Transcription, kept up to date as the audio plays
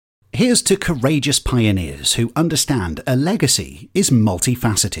here's to courageous pioneers who understand a legacy is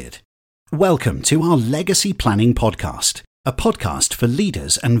multifaceted. Welcome to our Legacy Planning Podcast, a podcast for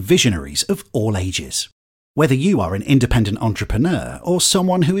leaders and visionaries of all ages. Whether you are an independent entrepreneur or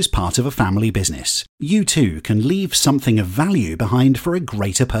someone who is part of a family business, you too can leave something of value behind for a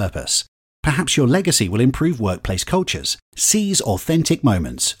greater purpose. Perhaps your legacy will improve workplace cultures, seize authentic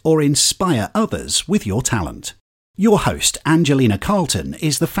moments, or inspire others with your talent. Your host, Angelina Carlton,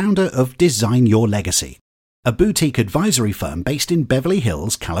 is the founder of Design Your Legacy, a boutique advisory firm based in Beverly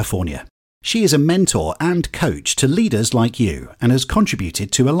Hills, California. She is a mentor and coach to leaders like you and has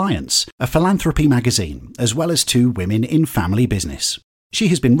contributed to Alliance, a philanthropy magazine, as well as to Women in Family Business. She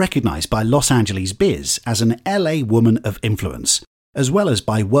has been recognized by Los Angeles Biz as an LA Woman of Influence, as well as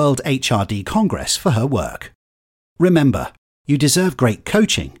by World HRD Congress for her work. Remember, you deserve great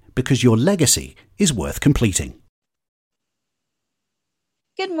coaching because your legacy is worth completing.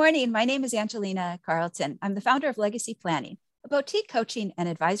 Good morning. My name is Angelina Carlton. I'm the founder of Legacy Planning, a boutique coaching and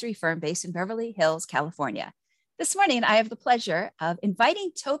advisory firm based in Beverly Hills, California. This morning, I have the pleasure of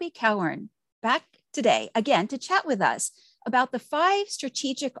inviting Toby Cowern back today again to chat with us about the 5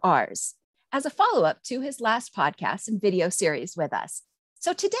 strategic R's as a follow-up to his last podcast and video series with us.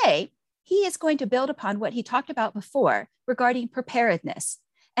 So today, he is going to build upon what he talked about before regarding preparedness.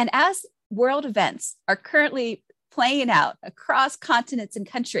 And as world events are currently playing out across continents and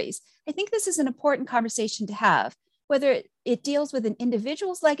countries, I think this is an important conversation to have, whether it deals with an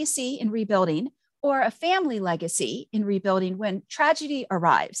individual's legacy in rebuilding or a family legacy in rebuilding when tragedy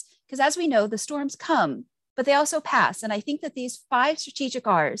arrives. Because as we know, the storms come, but they also pass. And I think that these 5 strategic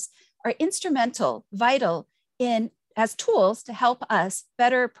R's are instrumental, vital as tools to help us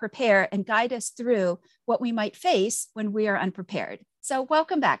better prepare and guide us through what we might face when we are unprepared. So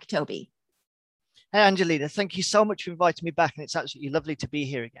welcome back, Toby. Hey, Angelina, thank you so much for inviting me back. And it's absolutely lovely to be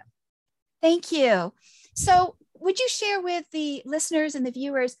here again. Thank you. So would you share with the listeners and the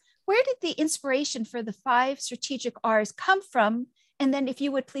viewers, where did the inspiration for the 5 strategic R's come from? And then if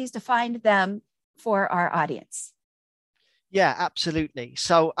you would please define them for our audience. Yeah, absolutely.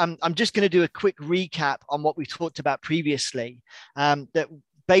 So I'm just going to do a quick recap on what we talked about previously. That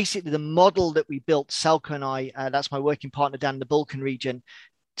basically the model that we built, Selco and I, that's my working partner down in the Balkan region,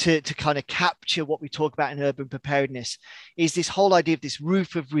 to kind of capture what we talk about in urban preparedness, is this whole idea of this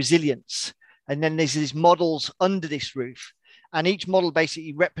roof of resilience. And then there's these models under this roof. And each model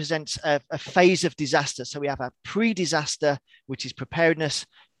basically represents a phase of disaster. So we have our pre-disaster, which is preparedness,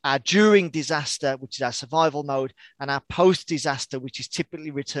 our during disaster, which is our survival mode, and our post-disaster, which is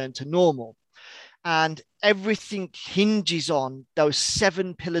typically return to normal. And everything hinges on those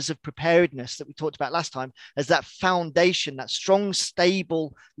 7 pillars of preparedness that we talked about last time as that foundation, that strong,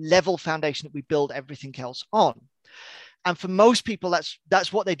 stable, level foundation that we build everything else on. And for most people,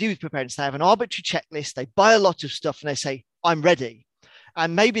 that's what they do with preparedness. They have an arbitrary checklist, they buy a lot of stuff and they say, I'm ready.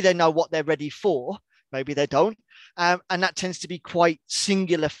 And maybe they know what they're ready for, maybe they don't. And that tends to be quite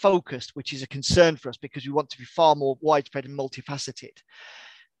singular focused, which is a concern for us because we want to be far more widespread and multifaceted.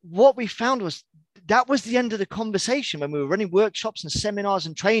 What we found was that was the end of the conversation when we were running workshops and seminars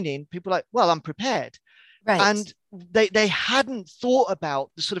and training. People were like, well, I'm prepared. Right. And they hadn't thought about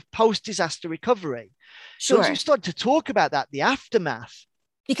the sort of post-disaster recovery. Sure. So once we started to talk about that, the aftermath.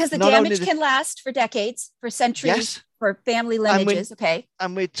 Because the damage can last for decades, for centuries, yes, for family lineages.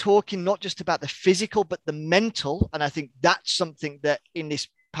 And we're talking not just about the physical, but the mental. And I think that's something that in this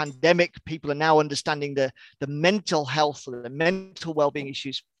pandemic, people are now understanding the mental health or the mental well-being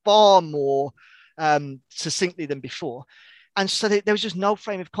issues far more succinctly than before. And so there was just no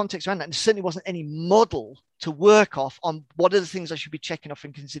frame of context around that. And there certainly wasn't any model to work off on what are the things I should be checking off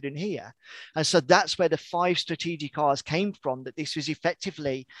and considering here. And so that's where the 5 strategic R's came from, that this was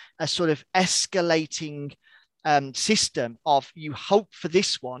effectively a sort of escalating system of you hope for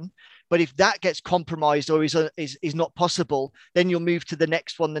this one, but if that gets compromised or is not possible, then you'll move to the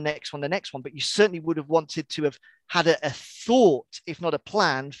next one, the next one, the next one. But you certainly would have wanted to have had a thought, if not a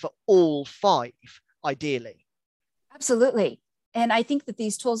plan, for all 5, ideally. Absolutely. And I think that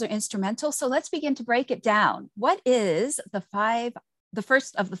these tools are instrumental. So let's begin to break it down. What is the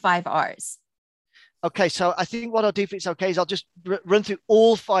first of the 5 R's? Okay, so I think what I'll do, if it's okay, is I'll just run through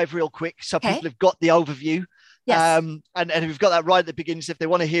all 5 real quick so people have got the overview. Yes. And we've got that right at the beginning. So if they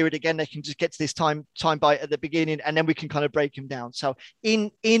want to hear it again, they can just get to this time bite at the beginning, and then we can kind of break them down. So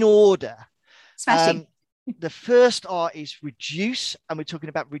in order. Smashing. The first R is reduce, and we're talking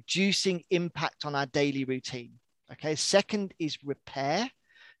about reducing impact on our daily routine. Okay. Second is repair.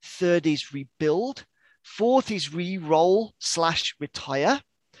 Third is rebuild. Fourth is re-roll/retire.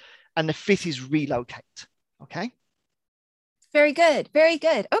 And the 5th is relocate. Okay. Very good. Very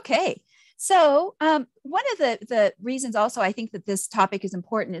good. Okay. So one of the reasons also I think that this topic is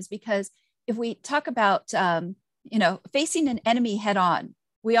important is because if we talk about, facing an enemy head on,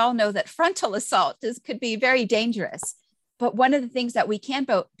 we all know that frontal assault could be very dangerous. But one of the things that we can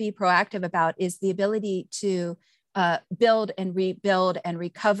be proactive about is the ability to build and rebuild and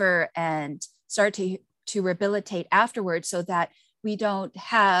recover and start to rehabilitate afterwards, so that we don't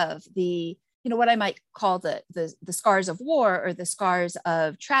have the, what I might call the scars of war or the scars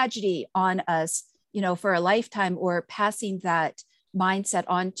of tragedy on us, for a lifetime, or passing that mindset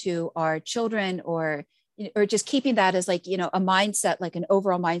on to our children, or just keeping that as like, a mindset, like an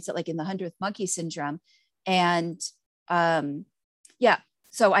overall mindset, like in the 100th monkey syndrome. And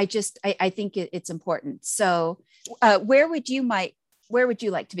so I think it's important. So where would you like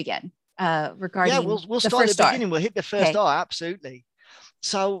to begin regarding? Yeah, we'll start at the beginning. We'll hit the first R. Absolutely.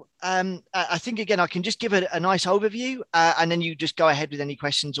 So I think, again, I can just give it a nice overview and then you just go ahead with any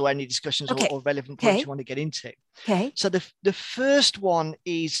questions or any discussions or relevant points you want to get into. Okay. So the first one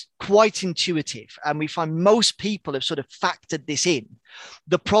is quite intuitive, and we find most people have sort of factored this in.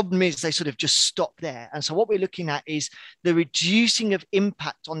 The problem is they sort of just stop there. And so what we're looking at is the reducing of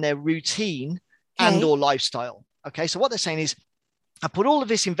impact on their routine and or lifestyle. Okay. So what they're saying is, I put all of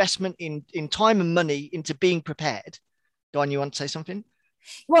this investment in time and money into being prepared. Dawn, you want to say something?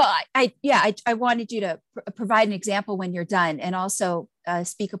 Well, I wanted you to provide an example when you're done, and also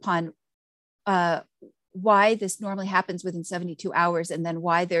speak upon why this normally happens within 72 hours, and then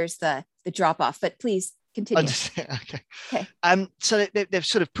why there's the drop off. But please continue. Okay. So they've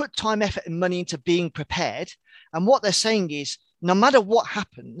sort of put time, effort, and money into being prepared, and what they're saying is, no matter what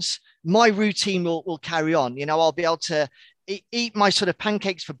happens, my routine will carry on. I'll be able to eat my sort of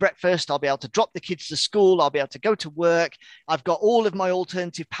pancakes for breakfast. I'll be able to drop the kids to school. I'll be able to go to work. I've got all of my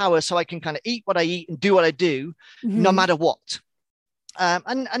alternative power, so I can kind of eat what I eat and do what I do, no matter what.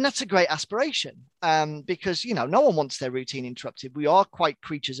 And that's a great aspiration because, no one wants their routine interrupted. We are quite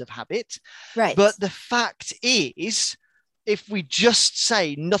creatures of habit. Right. But the fact is, if we just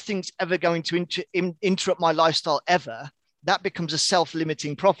say nothing's ever going to interrupt my lifestyle ever, that becomes a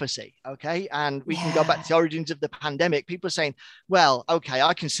self-limiting prophecy. Okay. And we can go back to the origins of the pandemic. People are saying, well, okay,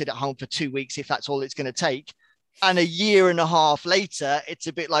 I can sit at home for 2 weeks if that's all it's going to take. And a year and a half later, it's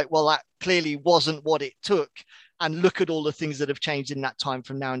a bit like, well, that clearly wasn't what it took. And look at all the things that have changed in that time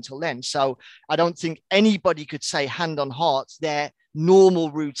from now until then. So I don't think anybody could say hand on heart, their normal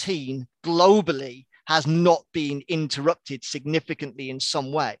routine globally has not been interrupted significantly in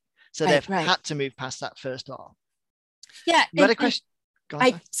some way. So they've had to move past that first R. Yeah. You had a question?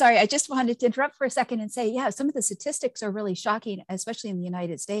 Sorry, I just wanted to interrupt for a second and say, some of the statistics are really shocking, especially in the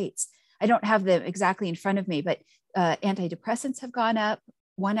United States. I don't have them exactly in front of me, but antidepressants have gone up.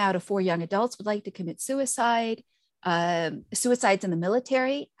 1 out of 4 young adults would like to commit suicide. Suicides in the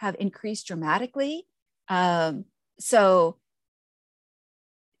military have increased dramatically. So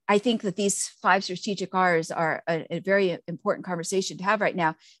I think that these 5 strategic R's are a very important conversation to have right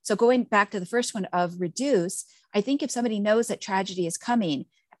now. So going back to the first one of reduce, I think if somebody knows that tragedy is coming,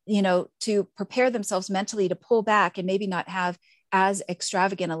 to prepare themselves mentally to pull back and maybe not have as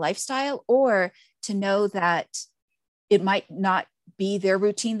extravagant a lifestyle, or to know that it might not be their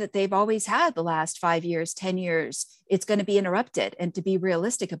routine that they've always had the last 5 years, 10 years, it's going to be interrupted, and to be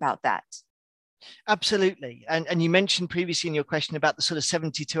realistic about that. Absolutely. And you mentioned previously in your question about the sort of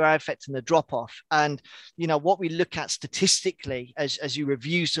 72-hour effect and the drop off. And, what we look at statistically as you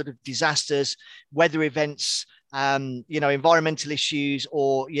review sort of disasters, weather events, environmental issues,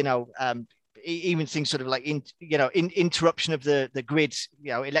 or, even things sort of like, interruption of the grid,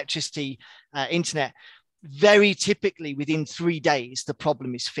 electricity, internet, very typically within 3 days, the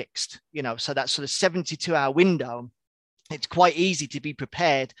problem is fixed, so that sort of 72-hour window, it's quite easy to be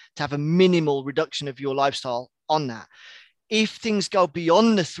prepared to have a minimal reduction of your lifestyle on that. If things go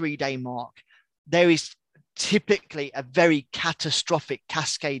beyond the 3-day mark, there is typically a very catastrophic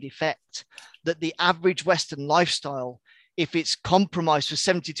cascade effect that the average Western lifestyle, if it's compromised for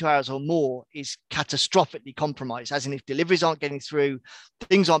 72 hours or more, is catastrophically compromised. As in, if deliveries aren't getting through,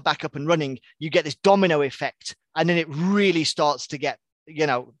 things aren't back up and running, you get this domino effect, and then it really starts to get,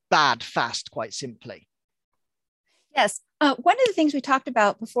 bad fast, quite simply. Yes. One of the things we talked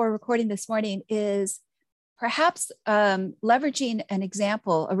about before recording this morning is perhaps leveraging an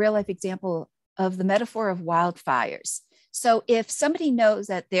example, a real life example of the metaphor of wildfires. So if somebody knows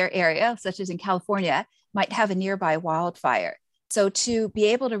that their area, such as in California, might have a nearby wildfire, so to be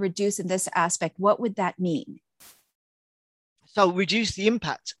able to reduce in this aspect, what would that mean? So reduce the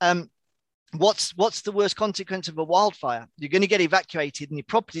impact. What's the worst consequence of a wildfire? You're going to get evacuated and your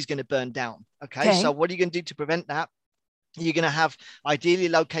property is going to burn down. Okay. So what are you going to do to prevent that? You're going to have ideally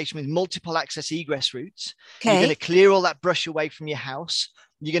a location with multiple access egress routes. Okay. You're going to clear all that brush away from your house.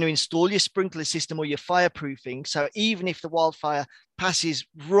 You're going to install your sprinkler system or your fireproofing. So even if the wildfire passes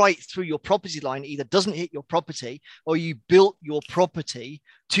right through your property line, either doesn't hit your property or you built your property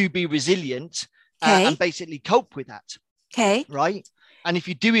to be resilient and basically cope with that. Okay. Right. And if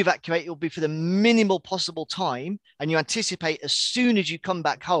you do evacuate, it'll be for the minimal possible time. And you anticipate as soon as you come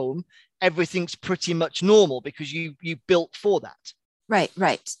back home, everything's pretty much normal because you built for that. Right,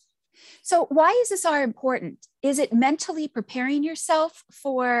 right. So why is this R important? Is it mentally preparing yourself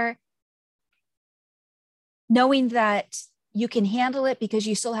for knowing that you can handle it because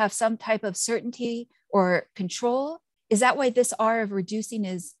you still have some type of certainty or control? Is that why this R of reducing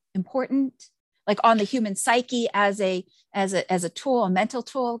is important? Like on the human psyche as a tool, a mental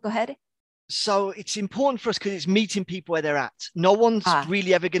tool? Go ahead. So it's important for us because it's meeting people where they're at. No one's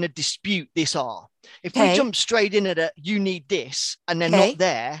really ever going to dispute this R. If we jump straight in at a, you need this, and they're not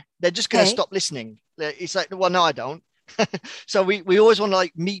there, they're just going to stop listening. It's like, well, no, I don't. So we always want to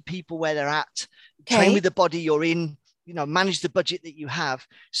like meet people where they're at, train with the body you're in, manage the budget that you have.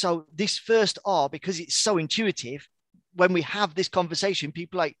 So this first R, because it's so intuitive, when we have this conversation,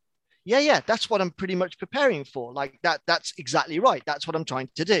 people are like, yeah, that's what I'm pretty much preparing for. Like that's exactly right. That's what I'm trying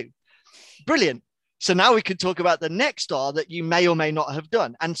to do. Brilliant. So now we can talk about the next R that you may or may not have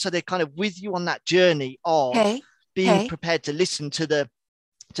done. And so they're kind of with you on that journey of being prepared to listen to the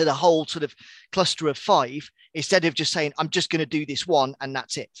whole sort of cluster of 5, instead of just saying, I'm just going to do this one and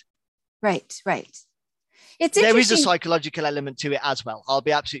that's it. Right. There is a psychological element to it as well. I'll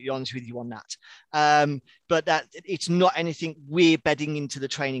be absolutely honest with you on that. But that it's not anything we're bedding into the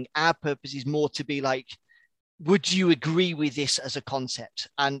training. Our purpose is more to be like, would you agree with this as a concept?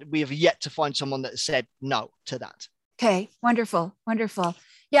 And we have yet to find someone that has said no to that. Okay, wonderful.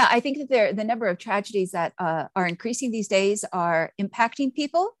 Yeah, I think that the number of tragedies that are increasing these days are impacting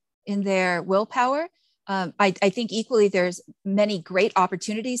people in their willpower. I think equally there's many great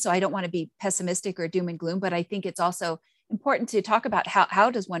opportunities. So I don't want to be pessimistic or doom and gloom, but I think it's also important to talk about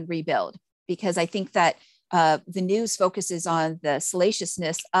how does one rebuild? Because I think that the news focuses on the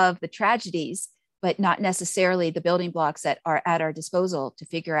salaciousness of the tragedies, but not necessarily the building blocks that are at our disposal to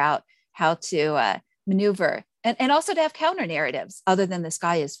figure out how to maneuver and also to have counter narratives other than the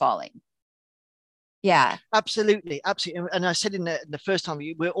sky is falling. Yeah, absolutely. And I said in the first time,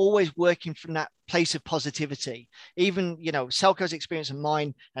 we're always working from that place of positivity. Even, Selko's experience and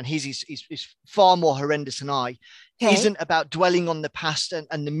mine, and his is far more horrendous than I, isn't about dwelling on the past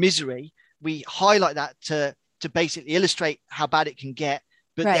and the misery. We highlight that to basically illustrate how bad it can get.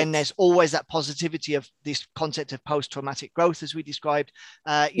 But then there's always that positivity of this concept of post-traumatic growth, as we described.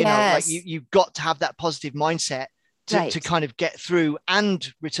 Like you've got to have that positive mindset to kind of get through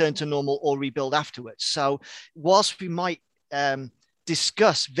and return to normal or rebuild afterwards. So whilst we might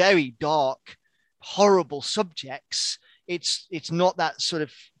discuss very dark, horrible subjects, it's not that sort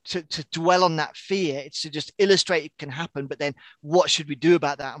of to dwell on that fear. It's to just illustrate it can happen. But then what should we do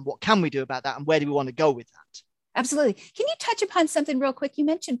about that? And what can we do about that? And where do we want to go with that? Absolutely. Can you touch upon something real quick? You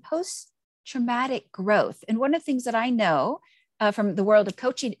mentioned post-traumatic growth. And one of the things that I know from the world of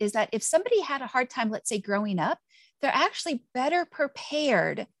coaching is that if somebody had a hard time, let's say growing up, they're actually better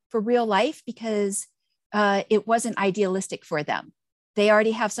prepared for real life because it wasn't idealistic for them. They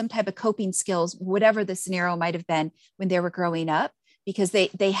already have some type of coping skills, whatever the scenario might have been when they were growing up, because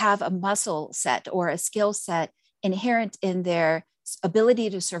they have a muscle set or a skill set inherent in their ability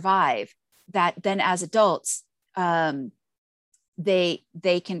to survive that then as adults, they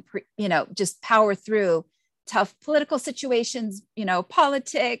can, just power through tough political situations,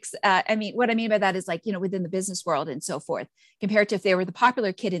 politics. What I mean by that is like, within the business world and so forth, compared to if they were the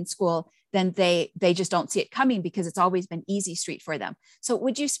popular kid in school, then they just don't see it coming because it's always been easy street for them. So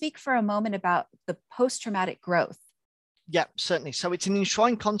would you speak for a moment about the post-traumatic growth? Yeah, certainly. So it's an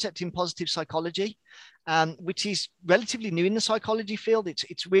enshrined concept in positive psychology, which is relatively new in the psychology field.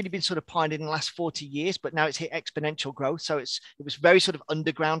 It's really been sort of pioneered in the last 40 years, but now it's hit exponential growth. So it was very sort of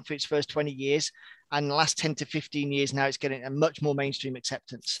underground for its first 20 years. And the last 10 to 15 years, now it's getting a much more mainstream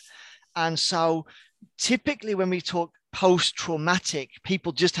acceptance. And so typically when we talk post-traumatic,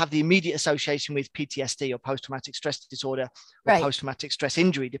 people just have the immediate association with PTSD or post-traumatic stress disorder or post-traumatic stress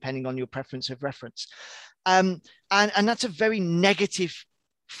injury, depending on your preference of reference. And that's a very negative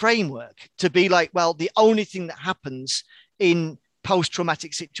framework to be like, well, the only thing that happens in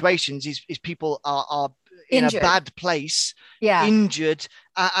post-traumatic situations is people are in injured. A bad place, injured,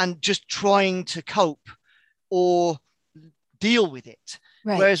 and just trying to cope or deal with it.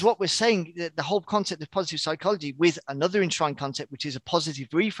 Right. Whereas what we're saying, the whole concept of positive psychology with another enshrined concept, which is a positive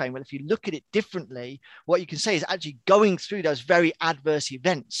reframe. Well, if you look at it differently, what you can say is actually going through those very adverse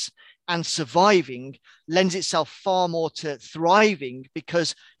events and surviving lends itself far more to thriving,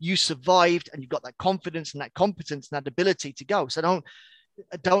 because you survived and you've got that confidence and that competence and that ability to go. So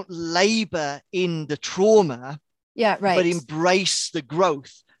don't labor in the trauma, Yeah, right. but embrace the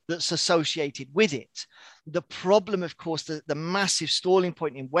growth that's associated with it. The problem, of course, the massive stalling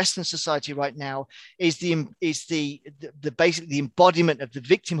point in Western society right now is the basically the embodiment of the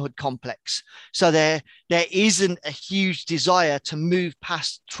victimhood complex. So there isn't a huge desire to move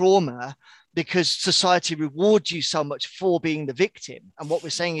past trauma, because society rewards you so much for being the victim. And what we're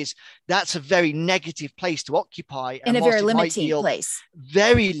saying is that's a very negative place to occupy, in a very limiting place.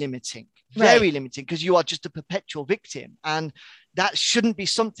 Very limiting, limiting, because you are just a perpetual victim, and that shouldn't be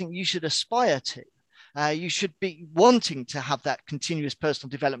something you should aspire to. You should be wanting to have that continuous personal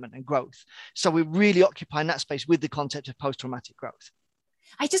development and growth. So we're really occupying that space with the concept of post-traumatic growth.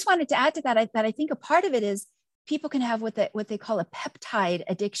 I just wanted to add to that, that I think a part of it is people can have what they call a peptide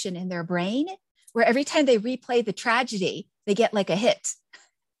addiction in their brain, where every time they replay the tragedy, they get like a hit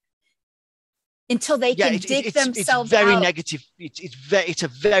until they can dig themselves it's very out. Negative. It's a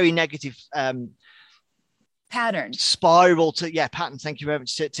very negative pattern spiral pattern. Thank you very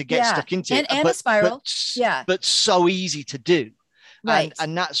much to get stuck into it. And a spiral. But so easy to do. Right.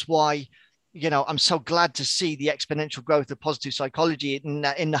 And that's why, I'm so glad to see the exponential growth of positive psychology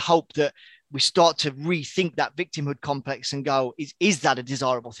in the hope that we start to rethink that victimhood complex and go, is that a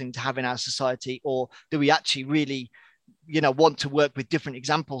desirable thing to have in our society? Or do we actually really, want to work with different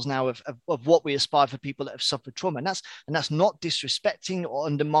examples now of what we aspire for people that have suffered trauma? And that's not disrespecting or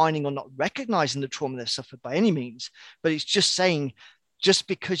undermining or not recognizing the trauma they've suffered by any means, but it's just saying, just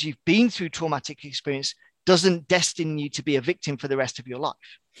because you've been through traumatic experience doesn't destine you to be a victim for the rest of your life.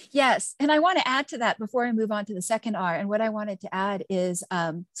 Yes. And I want to add to that before I move on to the second R. And what I wanted to add is,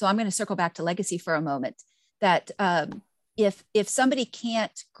 so I'm going to circle back to legacy for a moment, that if somebody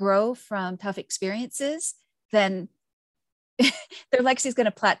can't grow from tough experiences, then their legacy is going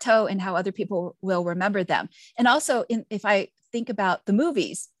to plateau in how other people will remember them. And also, if I think about the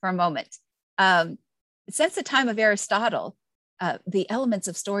movies for a moment, since the time of Aristotle, the elements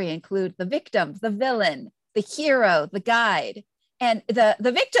of story include the victim, the villain, the hero, the guide. And the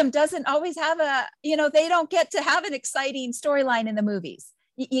victim doesn't always have they don't get to have an exciting storyline in the movies.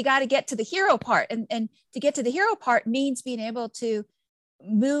 You got to get to the hero part. And to get to the hero part means being able to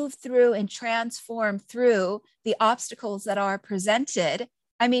move through and transform through the obstacles that are presented.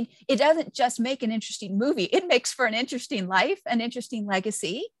 I mean, it doesn't just make an interesting movie. It makes for an interesting life, an interesting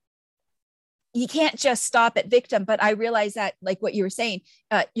legacy. You can't just stop at victim, but I realize that, like what you were saying,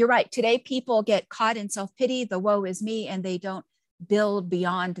 you're right. Today, people get caught in self-pity, the woe is me, and they don't build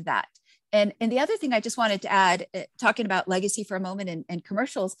beyond that. And the other thing I just wanted to add, talking about legacy for a moment and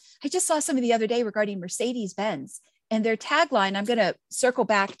commercials, I just saw something the other day regarding Mercedes-Benz. And their tagline, I'm going to circle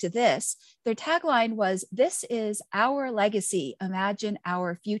back to this. Their tagline was, "This is our legacy, imagine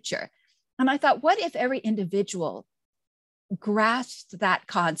our future." And I thought, what if every individual grasped that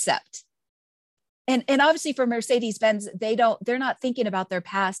concept? And obviously for Mercedes-Benz, they're not thinking about their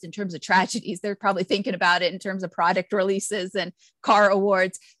past in terms of tragedies. They're probably thinking about it in terms of product releases and car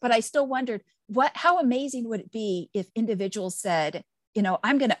awards. But I still wondered, how amazing would it be if individuals said,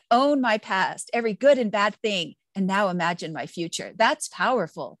 I'm going to own my past, every good and bad thing, and now imagine my future. That's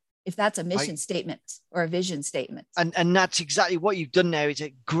powerful if that's a mission statement or a vision statement. And that's exactly what you've done there. Is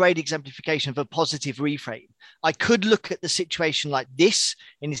a great exemplification of a positive reframe. I could look at the situation like this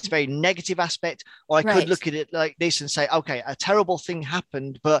in its very negative aspect, or I could look at it like this and say, okay, a terrible thing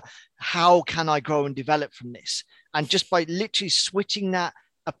happened, but how can I grow and develop from this? And just by literally switching that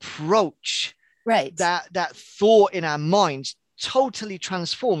approach, that thought in our minds totally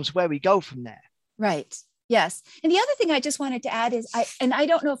transforms where we go from there. Right. Yes. And the other thing I just wanted to add is, I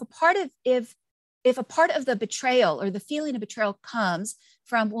don't know if a part of the betrayal or the feeling of betrayal comes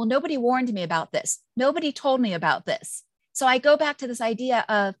from, well, nobody warned me about this. Nobody told me about this. So I go back to this idea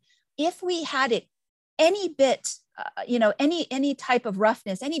of, if we had it any bit, any type of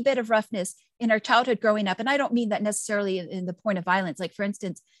roughness, any bit of roughness in our childhood growing up. And I don't mean that necessarily in the point of violence. Like, for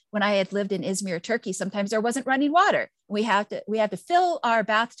instance, when I had lived in Izmir, Turkey, sometimes there wasn't running water. We had to fill our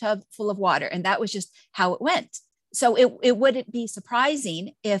bathtub full of water. And that was just how it went. So it wouldn't be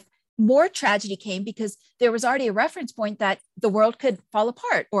surprising if more tragedy came, because there was already a reference point that the world could fall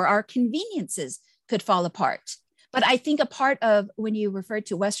apart or our conveniences could fall apart. But I think a part of, when you referred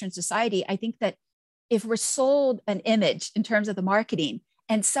to Western society, I think that if we're sold an image in terms of the marketing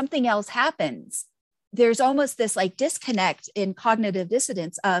and something else happens, there's almost this like disconnect in cognitive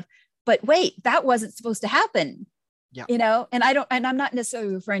dissonance of, but wait, that wasn't supposed to happen. Yeah. And I'm not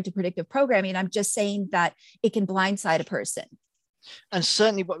necessarily referring to predictive programming. I'm just saying that it can blindside a person. And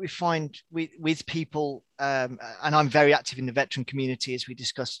certainly what we find with people, and I'm very active in the veteran community, as we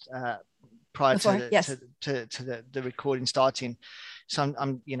discussed prior to the recording starting. So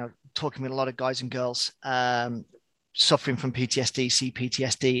I'm talking with a lot of guys and girls suffering from PTSD,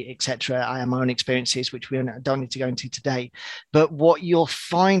 CPTSD, etc. I have my own experiences, which we don't need to go into today. But what you'll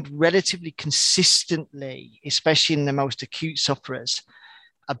find relatively consistently, especially in the most acute sufferers,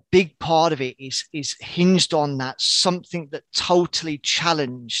 a big part of it is hinged on that something that totally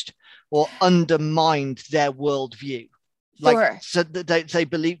challenged or undermined their worldview. Sure. So that they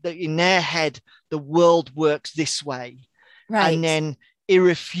believe that in their head, the world works this way. Right. And then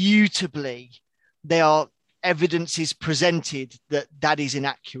irrefutably, evidence is presented that is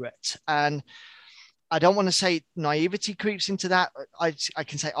inaccurate. And I don't want to say naivety creeps into that. I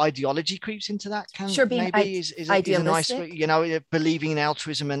can say ideology creeps into that. Is a nice, believing in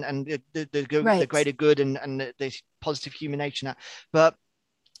altruism and the greater good and the positive human nature.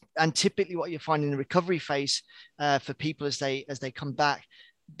 And typically what you find in the recovery phase for people as they come back,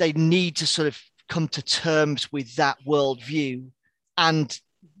 they need to sort of come to terms with that worldview and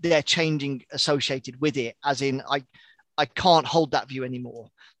they're changing associated with it, as in I can't hold that view anymore.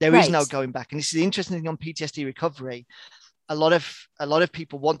 There is no going back. And this is the interesting thing on PTSD recovery. A lot of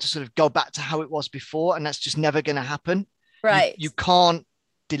people want to sort of go back to how it was before, and that's just never going to happen. Right. You can't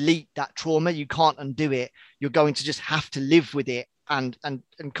delete that trauma. You can't undo it. You're going to just have to live with it and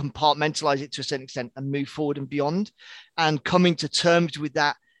compartmentalize it to a certain extent and move forward and beyond. And coming to terms with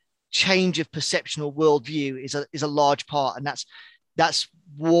that change of perception or worldview is a large part. And that's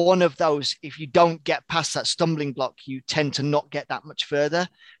one of those, if you don't get past that stumbling block, you tend to not get that much further.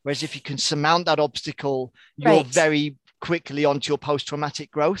 Whereas if you can surmount that obstacle, you're very quickly onto your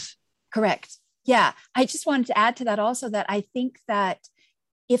post-traumatic growth. Correct. Yeah. I just wanted to add to that also that I think that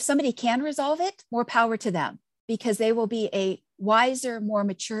if somebody can resolve it, more power to them, because they will be a wiser, more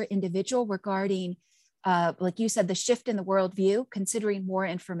mature individual regarding, like you said, the shift in the worldview, considering more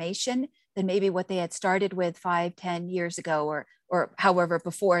information than maybe what they had started with 5-10 years ago, or however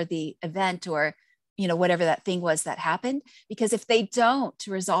before the event, or whatever that thing was that happened. Because if they don't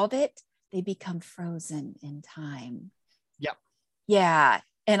resolve it, they become frozen in time. Yeah. Yeah.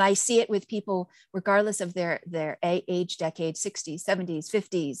 And I see it with people, regardless of their age, decade, 60s, 70s,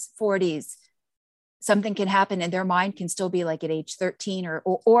 50s, 40s. Something can happen and their mind can still be like at age 13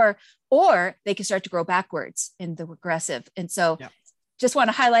 or they can start to grow backwards in the regressive. And so just want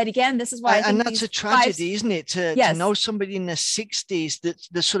to highlight again, this is why and that's a tragedy, isn't it? To know somebody in their 60s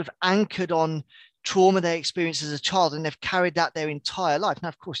that's sort of anchored on trauma they experienced as a child, and they've carried that their entire life. Now,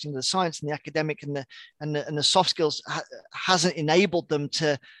 of course, the science and the academic and the soft skills hasn't enabled them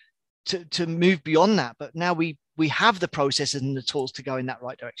to move beyond that. But now we have the processes and the tools to go in that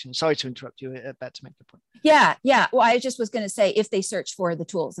right direction. Sorry to interrupt you, about to make the point. Yeah. Well, I just was going to say, if they search for the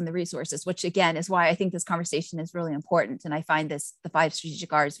tools and the resources, which again is why I think this conversation is really important. And I find the 5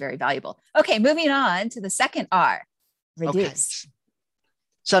 strategic R's very valuable. Okay, moving on to the second R, reduce. Okay.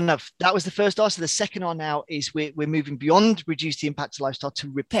 So no, that was the first R. So the second R now is we're moving beyond reduce the impact of lifestyle to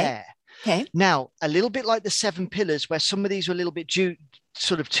repair. Okay. Now, a little bit like the 7 pillars, where some of these are a little bit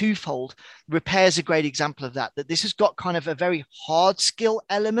sort of twofold. Repair is a great example of that this has got kind of a very hard skill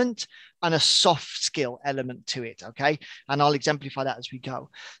element and a soft skill element to it. Okay. And I'll exemplify that as we go.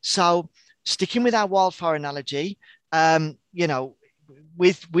 So sticking with our wildfire analogy,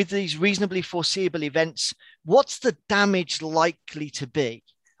 with these reasonably foreseeable events, what's the damage likely to be?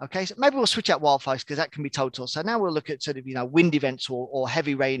 Okay, so maybe we'll switch out wildfires because that can be total. So now we'll look at sort of, wind events or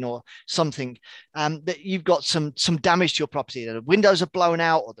heavy rain or something that you've got some damage to your property. The windows are blown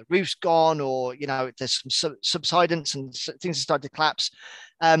out or the roof's gone, or, there's some subsidence and things have started to collapse.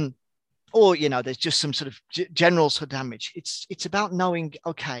 Or, there's just some sort of general sort of damage. It's about knowing,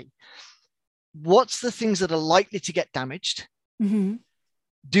 okay, what's the things that are likely to get damaged? Mm-hmm.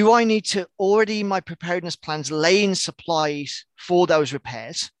 Do I need to already in my preparedness plans lay in supplies for those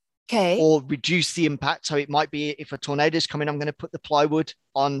repairs? Okay. Or reduce the impact? So it might be, if a tornado is coming, I'm going to put the plywood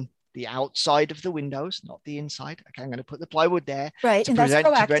on the outside of the windows, not the inside. Okay, I'm going to put the plywood there to prevent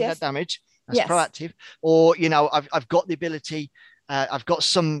that damage. That's proactive. Or, I've got the ability, I've got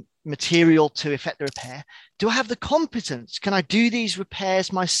some material to effect the repair. Do I have the competence? Can I do these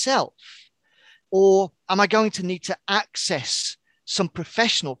repairs myself? Or am I going to need to access some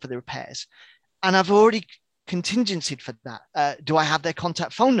professional for the repairs? And I've already contingencyed for that. Do I have their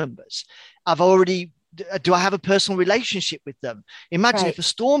contact phone numbers? Do I have a personal relationship with them? Imagine if a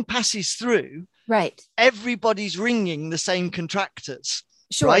storm passes through Right. Everybody's ringing the same contractors.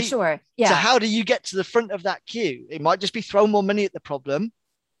 Sure, right? sure. Yeah. So how do you get to the front of that queue? It might just be throw more money at the problem.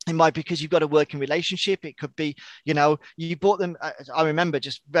 It might be because you've got a working relationship. It could be, you bought them. I remember,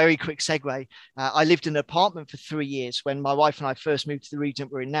 just very quick segue. I lived in an apartment for 3 years when my wife and I first moved to the region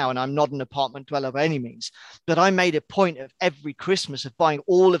that we're in now. And I'm not an apartment dweller by any means, but I made a point of every Christmas of buying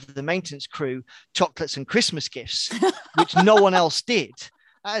all of the maintenance crew chocolates and Christmas gifts, which no one else did.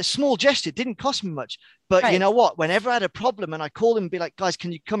 A small gesture, didn't cost me much. But Right. you know what? Whenever I had a problem and I called them and be like, guys,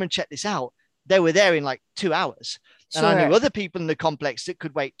 can you come and check this out? They were there in like 2 hours. Sure. And I knew other people in the complex that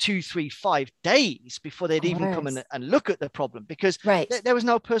could wait 2, 3, 5 days before they'd even come and look at the problem, because right. there was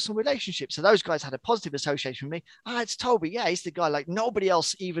no personal relationship. So those guys had a positive association with me. It's Toby. Yeah, he's the guy. Like, nobody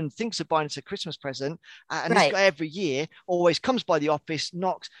else even thinks of buying us a Christmas present. And this guy every year always comes by the office,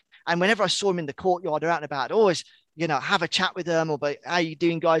 knocks. And whenever I saw him in the courtyard or out and about, I'd always, have a chat with them, or by, how you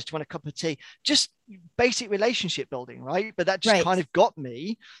doing, guys? Do you want a cup of tea? Just basic relationship building, right? But that just kind of got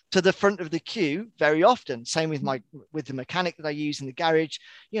me to the front of the queue very often. Same with the mechanic that I use in the garage.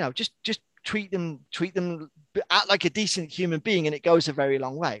 Just treat them, act like a decent human being, and it goes a very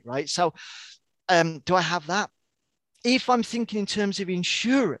long way, right? So, do I have that? If I'm thinking in terms of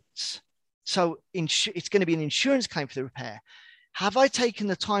insurance, so it's going to be an insurance claim for the repair. Have I taken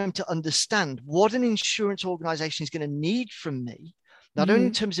the time to understand what an insurance organization is going to need from me, not only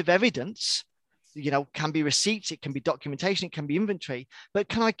in terms of evidence, can be receipts, it can be documentation, it can be inventory, but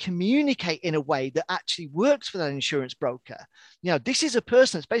can I communicate in a way that actually works for that insurance broker? This is a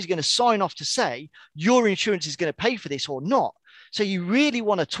person that's basically going to sign off to say your insurance is going to pay for this or not. So you really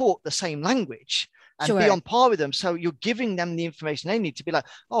want to talk the same language and be on par with them. So you're giving them the information they need to be like,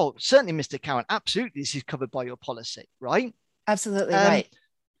 oh, certainly, Mr. Cowern, absolutely, this is covered by your policy, right? Absolutely right.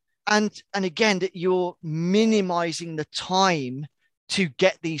 And again, that you're minimizing the time to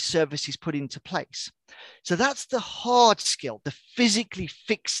get these services put into place. So that's the hard skill, the physically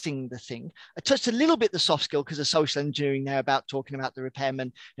fixing the thing. I touched a little bit the soft skill because of social engineering there, about talking about the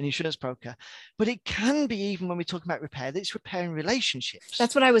repairman and insurance broker. But it can be, even when we talk about repair, that it's repairing relationships.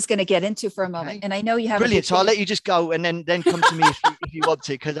 That's what I was going to get into for a moment. And I know you have brilliant. So I'll let you just go and then come to me if you want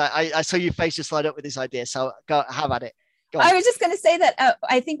to, because I saw your face just light up with this idea. So go, have at it. I was just going to say that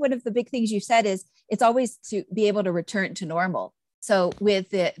I think one of the big things you said is it's always to be able to return to normal. So with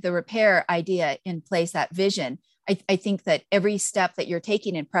the repair idea in place, that vision, I think that every step that you're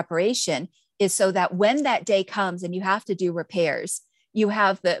taking in preparation is so that when that day comes and you have to do repairs, you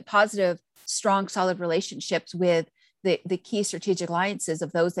have the positive, strong, solid relationships with the key strategic alliances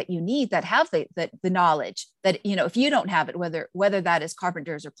of those that you need, that have the knowledge that, if you don't have it, whether that is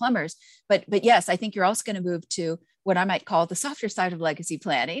carpenters or plumbers, but yes, I think you're also going to move to what I might call the softer side of legacy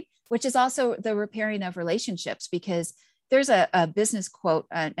planning, which is also the repairing of relationships, because there's a business quote,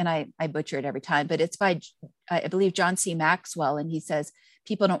 and I butcher it every time, but it's by, I believe, John C. Maxwell. And he says,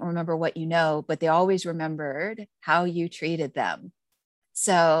 people don't remember what you know, but they always remembered how you treated them.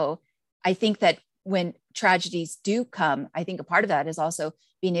 So I think that when tragedies do come, I think a part of that is also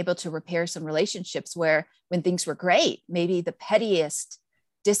being able to repair some relationships where when things were great, maybe the pettiest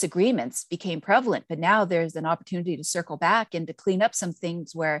disagreements became prevalent, but now there's an opportunity to circle back and to clean up some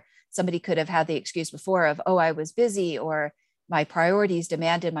things where somebody could have had the excuse before of, oh, I was busy, or my priorities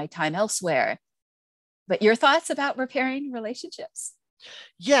demanded my time elsewhere. But your thoughts about repairing relationships?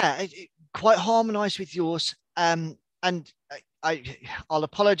 Yeah, it quite harmonized with yours. And I'll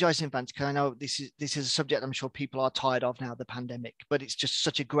apologize in advance, because I know this is a subject I'm sure people are tired of now, the pandemic, but it's just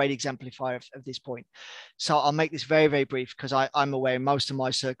such a great exemplifier of this point. So I'll make this very, very brief, because I'm aware in most of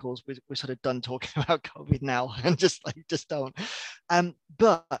my circles we're sort of done talking about COVID now and just don't.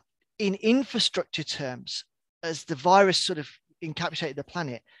 But in infrastructure terms, as the virus sort of encapsulated the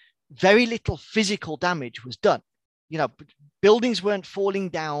planet, very little physical damage was done. Buildings weren't falling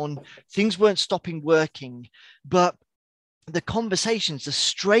down, things weren't stopping working, but the conversations, the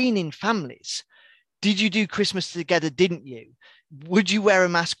strain in families. Did you do Christmas together? Didn't you? Would you wear a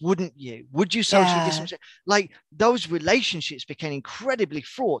mask? Wouldn't you? Would you socially distance? Like, those relationships became incredibly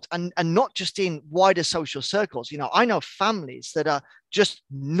fraught, and not just in wider social circles. I know families that are just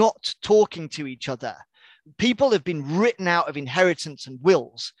not talking to each other. People have been written out of inheritance and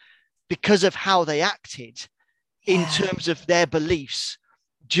wills because of how they acted in terms of their beliefs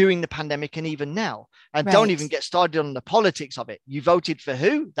during the pandemic and even now. And don't even get started on the politics of it. You voted for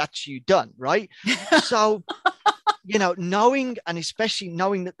who? That's you done, right? So, knowing, and especially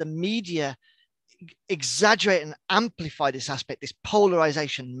knowing that the media exaggerate and amplify this aspect, this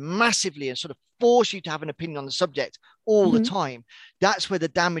polarization massively, and sort of force you to have an opinion on the subject all the time, that's where the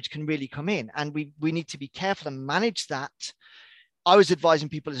damage can really come in. And we need to be careful and manage that I was advising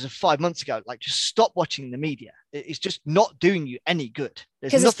people as of 5 months ago, like, just stop watching the media. It's just not doing you any good.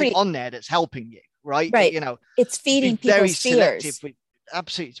 There's nothing on there that's helping you, right? Right. You know, it's feeding be very people's selective fears. with,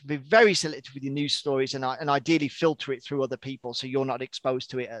 absolutely, be very selective with your news stories, and ideally filter it through other people so you're not exposed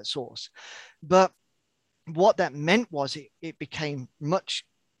to it at source. But what that meant was it became much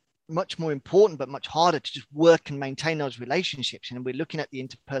more important, but much harder to just work and maintain those relationships. And we're looking at the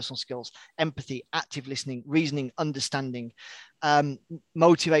interpersonal skills: empathy, active listening, reasoning, understanding,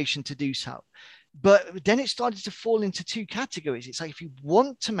 motivation to do so. But then it started to fall into two categories. It's like, if you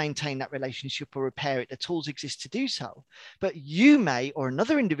want to maintain that relationship or repair it, the tools exist to do so. But you may, or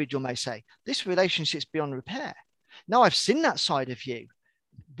another individual may say, this relationship's beyond repair. Now I've seen that side of you.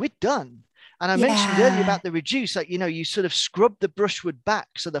 We're done. And I mentioned earlier about the reduce, like, you sort of scrub the brushwood back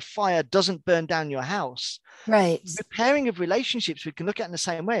so the fire doesn't burn down your house. Right. Repairing of relationships, we can look at in the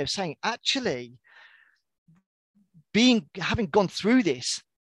same way of saying, actually, having gone through this,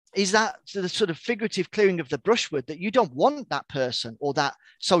 is that the sort of figurative clearing of the brushwood, that you don't want that person or that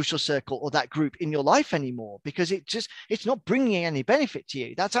social circle or that group in your life anymore, because it's not bringing any benefit to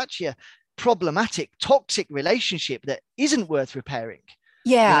you. That's actually a problematic, toxic relationship that isn't worth repairing.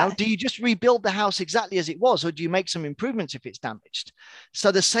 Yeah. Do you just rebuild the house exactly as it was, or do you make some improvements if it's damaged?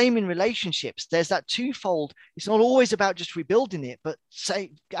 So the same in relationships. There's that twofold. It's not always about just rebuilding it, but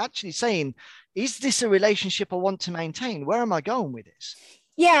actually saying, is this a relationship I want to maintain? Where am I going with this?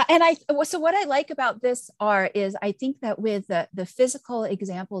 Yeah. And so what I like about this is I think that with the physical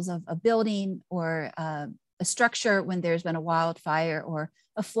examples of a building or a structure, when there's been a wildfire or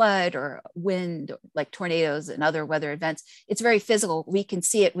a flood or wind, like tornadoes and other weather events, it's very physical. We can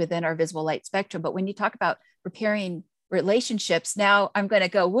see it within our visible light spectrum. But when you talk about repairing relationships, now I'm going to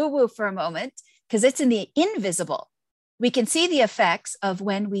go woo-woo for a moment, because it's in the invisible. We can see the effects of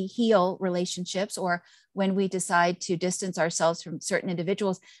when we heal relationships or when we decide to distance ourselves from certain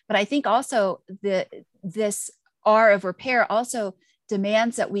individuals. But I think also this R of repair also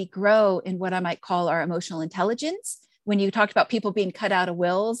demands that we grow in what I might call our emotional intelligence. When you talked about people being cut out of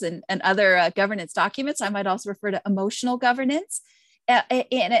wills and other governance documents, I might also refer to emotional governance.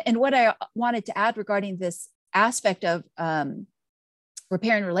 And what I wanted to add regarding this aspect of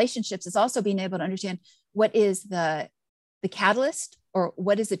repairing relationships is also being able to understand what is the catalyst, or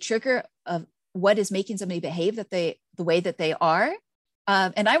what is the trigger of what is making somebody behave the way that they are.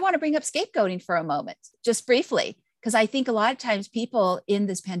 And I want to bring up scapegoating for a moment, just briefly, because I think a lot of times people in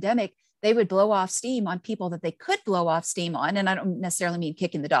this pandemic, they would blow off steam on people that they could blow off steam on. And I don't necessarily mean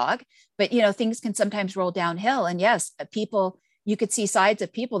kicking the dog, but things can sometimes roll downhill. And yes, you could see sides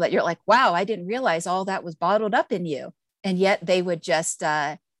of people that you're like, wow, I didn't realize all that was bottled up in you. And yet they would just,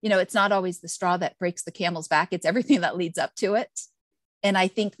 it's not always the straw that breaks the camel's back. It's everything that leads up to it. And I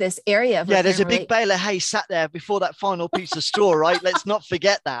think this area of there's a big bale of hay sat there before that final piece of straw, right? Let's not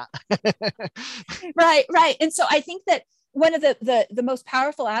forget that. Right. And so I think that one of the most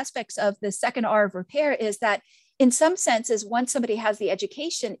powerful aspects of the second R of repair is that, in some senses, once somebody has the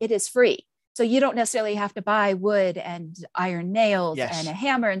education, it is free. So you don't necessarily have to buy wood and iron nails and a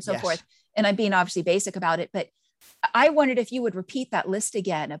hammer and so forth. And I'm being obviously basic about it, but I wondered if you would repeat that list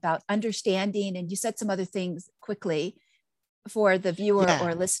again about understanding, and you said some other things quickly for the viewer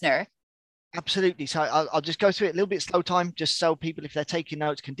or listener. Absolutely. So I'll just go through it a little bit slow time, just so people, if they're taking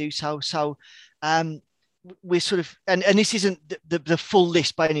notes, can do so. So we're sort of, and this isn't the full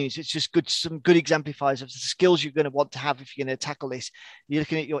list by any means. It's just some good exemplifiers of the skills you're going to want to have if you're going to tackle this. You're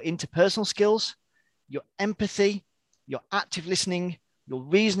looking at your interpersonal skills, your empathy, your active listening, your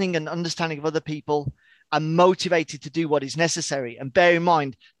reasoning and understanding of other people, and motivated to do what is necessary. And bear in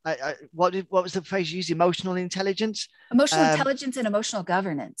mind, what was the phrase you used? Emotional intelligence? Emotional intelligence and emotional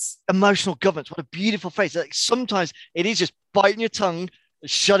governance. Emotional governance. What a beautiful phrase. Like, sometimes it is just biting your tongue,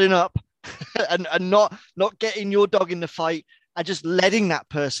 shutting up, and not getting your dog in the fight, and just letting that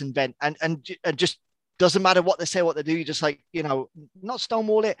person vent, and just doesn't matter what they say, what they do. You just not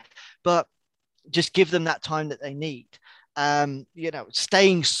stonewall it, but just give them that time that they need.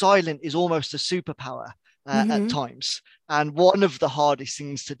 Staying silent is almost a superpower at times, and one of the hardest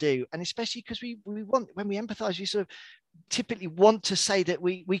things to do. And especially because we want, when we empathize, we sort of typically want to say that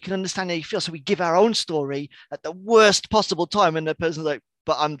we can understand how you feel. So we give our own story at the worst possible time, and the person's like,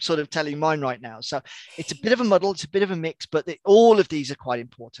 but I'm sort of telling mine right now. So it's a bit of a muddle, it's a bit of a mix, but all of these are quite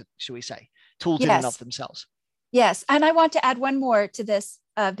important, shall we say, tools in and of themselves. Yes. And I want to add one more to this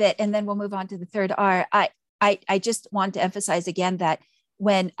bit, and then we'll move on to the third R. I just want to emphasize again that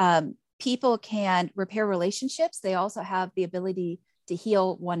when people can repair relationships, they also have the ability to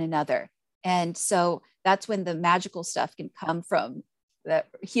heal one another. And so that's when the magical stuff can come from the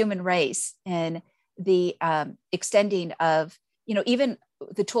human race, and the extending of even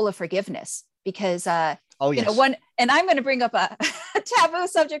the tool of forgiveness, because, Oh, yes. and I'm going to bring up a taboo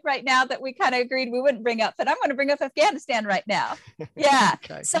subject right now that we kind of agreed we wouldn't bring up, but I'm going to bring up Afghanistan right now. Yeah.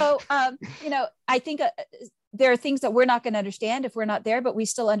 Okay. So, I think there are things that we're not going to understand if we're not there, but we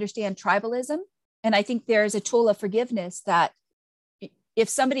still understand tribalism. And I think there's a tool of forgiveness that if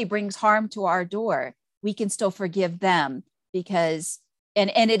somebody brings harm to our door, we can still forgive them, because,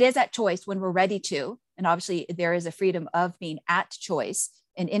 and it is at choice when we're ready to. And obviously there is a freedom of being at choice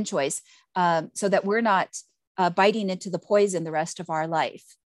and in choice, so that we're not biting into the poison the rest of our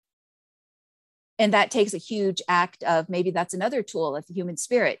life. And that takes a huge act of, maybe that's another tool of the human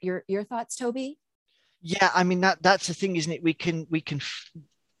spirit. Your thoughts, Toby? Yeah, I mean, that's the thing, isn't it? We can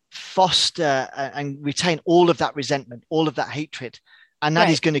foster and retain all of that resentment, all of that hatred, and that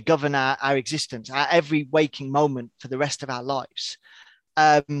is going to govern our existence, our every waking moment for the rest of our lives.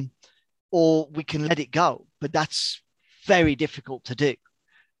 Or we can let it go, but that's very difficult to do.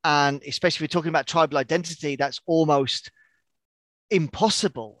 And especially if we're talking about tribal identity, that's almost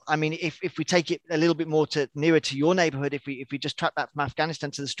impossible. I mean, if we take it a little bit more nearer to your neighborhood, if we just track that from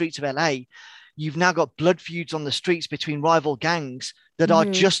Afghanistan to the streets of LA, you've now got blood feuds on the streets between rival gangs that are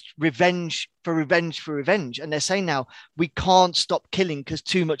just revenge for revenge. And they're saying now, we can't stop killing because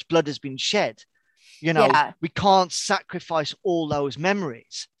too much blood has been shed. We can't sacrifice all those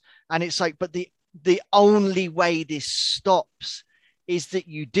memories. And it's like, but the only way this stops is that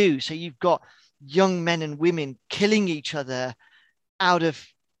you do. So you've got young men and women killing each other out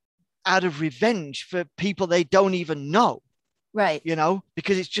of revenge for people they don't even know. Right.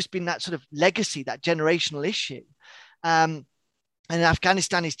 Because it's just been that sort of legacy, that generational issue. And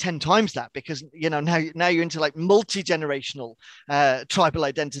Afghanistan is 10 times that, because, now you're into like multi-generational tribal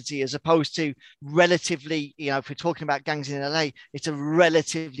identity, as opposed to relatively, if we're talking about gangs in LA, it's a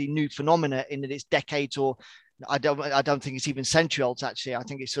relatively new phenomena in that it's decades, or I don't think it's even century olds, actually. I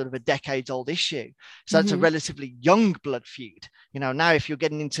think it's sort of a decades old issue. So that's a relatively young blood feud. Now if you're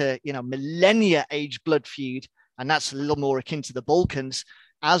getting into, millennia age blood feud, and that's a little more akin to the Balkans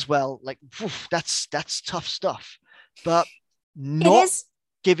as well, like, that's tough stuff. But not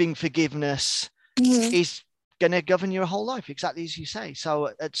giving forgiveness is going to govern your whole life, exactly as you say. So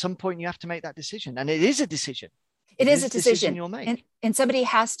at some point you have to make that decision, and it is a decision. It is a decision you'll make. And somebody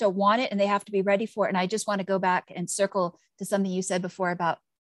has to want it, and they have to be ready for it. And I just want to go back and circle to something you said before about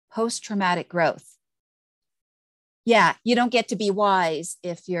post-traumatic growth. Yeah, you don't get to be wise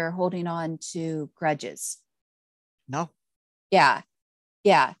if you're holding on to grudges. No. Yeah.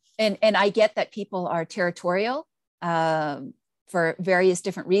 And I get that people are territorial for various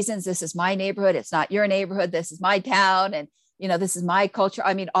different reasons. This is my neighborhood. It's not your neighborhood. This is my town. And, this is my culture.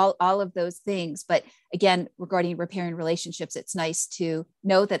 I mean, all of those things. But again, regarding repairing relationships, it's nice to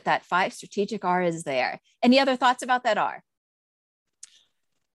know that 5 strategic R is there. Any other thoughts about that R?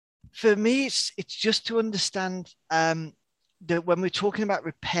 For me, it's just to understand that when we're talking about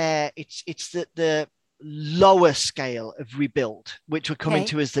repair, it's the lower scale of rebuild, which we're coming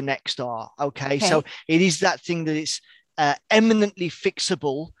to as the next R. Okay. So it is that thing that it's eminently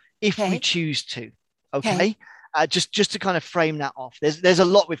fixable if we choose to. Okay. Just to kind of frame that off. There's a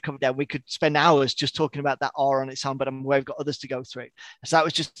lot we've covered there. We could spend hours just talking about that R on its own, but I'm aware we've got others to go through. So that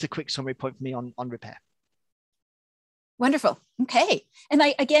was just a quick summary point for me on repair. Wonderful. Okay. And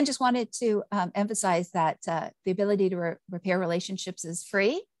I, again, just wanted to emphasize that the ability to repair relationships is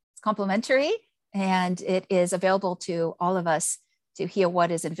free, it's complimentary, and it is available to all of us to heal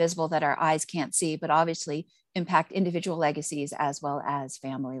what is invisible that our eyes can't see, but obviously impact individual legacies as well as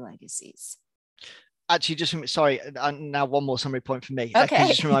family legacies. Actually, sorry, now one more summary point for me. Okay. Can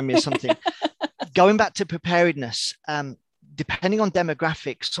you just remind me of something? Going back to preparedness, depending on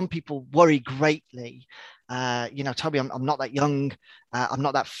demographics, some people worry greatly. Toby, I'm not that young, I'm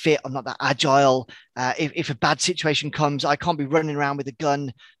not that fit, I'm not that agile. If a bad situation comes, I can't be running around with a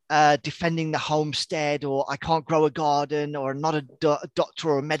gun defending the homestead, or I can't grow a garden, or I'm not a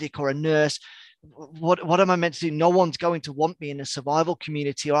doctor or a medic or a nurse. What am I meant to do? No one's going to want me in a survival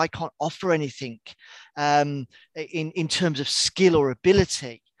community, or I can't offer anything in terms of skill or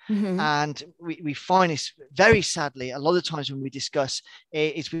ability. And we find this very sadly a lot of times when we discuss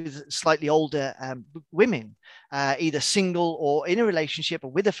it's with slightly older women, either single or in a relationship or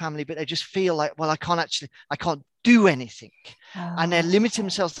with a family, but they just feel like, well, I can't do anything. And they're limiting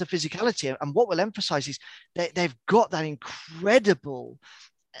themselves to physicality. And what we'll emphasize is they've got that incredible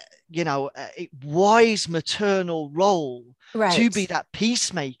wise maternal role to be that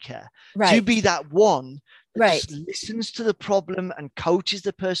peacemaker, to be that one that just listens to the problem and coaches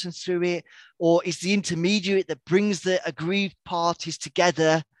the person through it, or is the intermediate that brings the aggrieved parties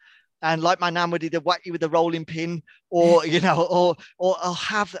together, And like my nan would either whack you with a rolling pin, or or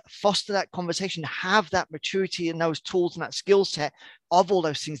I'll foster that conversation, have that maturity and those tools and that skill set of all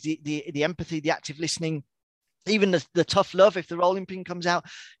those things, the empathy, the active listening, even the tough love if the rolling pin comes out,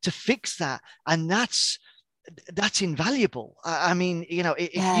 to fix that. And that's invaluable. I mean,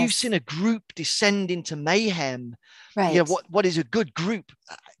 if you've seen a group descend into mayhem, right. What is a good group?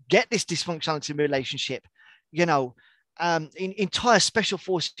 Get this dysfunctionality in relationship. Entire special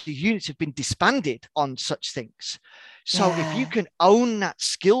forces units have been disbanded on such things. So if you can own that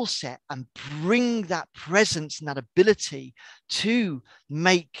skill set and bring that presence and that ability to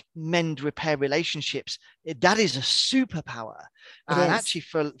mend, repair relationships, that is a superpower. Actually,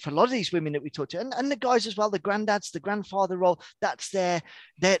 for a lot of these women that we talk to, and the guys as well, the granddads, the grandfather role, they're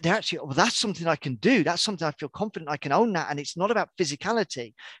actually, that's something I can do. That's something I feel confident I can own that. And it's not about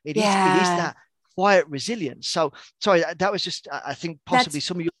physicality. It is that quiet resilience. So sorry, that was just, I think possibly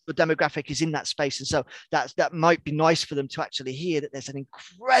some of your demographic is in that space, and so that might be nice for them to actually hear that there's an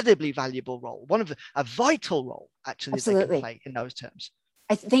incredibly valuable role, a vital role actually that they can play in those terms.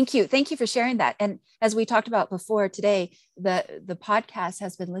 Thank you for sharing that. And as we talked about before today, the podcast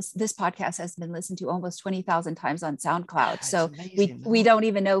has been this podcast has been listened to almost 20,000 times on SoundCloud. So we don't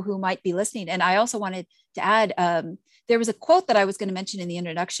even know who might be listening. And I also wanted to add, there was a quote that I was going to mention in the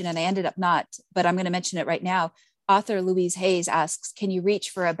introduction and I ended up not, but I'm going to mention it right now. Author Louise Hayes asks, can you reach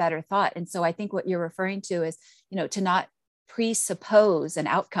for a better thought? And so I think what you're referring to is, to not presuppose an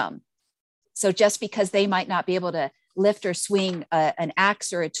outcome. So just because they might not be able to lift or swing an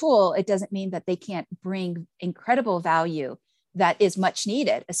axe or a tool, it doesn't mean that they can't bring incredible value that is much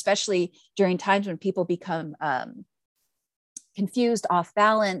needed, especially during times when people become confused, off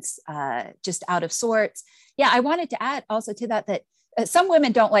balance, just out of sorts. Yeah, I wanted to add also to that some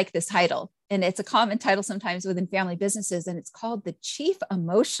women don't like this title, and it's a common title sometimes within family businesses, and it's called the Chief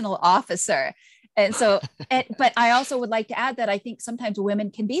Emotional Officer. And so, but I also would like to add that I think sometimes women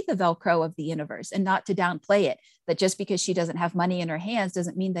can be the Velcro of the universe, and not to downplay it, that just because she doesn't have money in her hands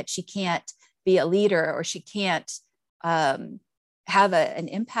doesn't mean that she can't be a leader or she can't have an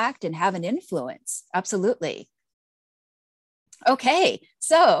impact and have an influence. Absolutely. Okay,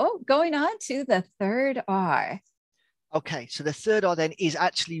 so going on to the third R. Okay, so the third R then is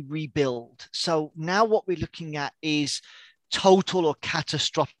actually rebuild. So now what we're looking at is total or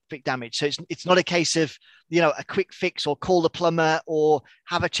catastrophic damage. So it's not a case of, a quick fix or call the plumber or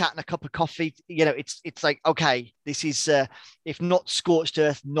have a chat and a cup of coffee. It's like, okay, this is, if not scorched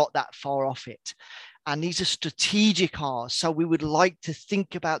earth, not that far off it. And these are strategic R's. So we would like to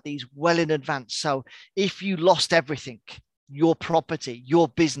think about these well in advance. So if you lost everything, your property, your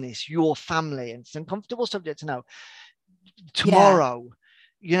business, your family, and it's an uncomfortable subject to know, tomorrow,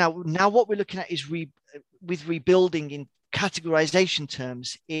 now what we're looking at is with rebuilding in categorization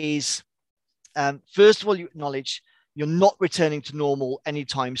terms is, first of all, you acknowledge you're not returning to normal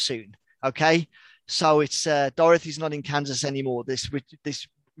anytime soon. Okay. So it's Dorothy's not in Kansas anymore. This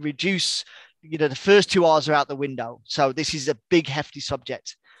reduce, the first 2 R's are out the window. So this is a big, hefty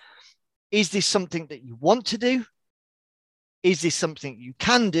subject. Is this something that you want to do? Is this something you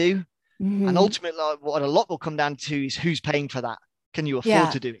can do? Mm-hmm. And ultimately, what a lot will come down to is who's paying for that. Can you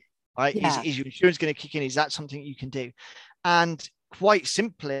afford to do it? Right? Yeah. Is your insurance going to kick in? Is that something you can do? And quite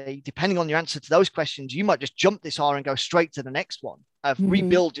simply, depending on your answer to those questions, you might just jump this R and go straight to the next one.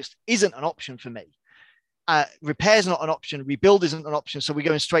 Rebuild just isn't an option for me. Repair is not an option. Rebuild isn't an option. So we're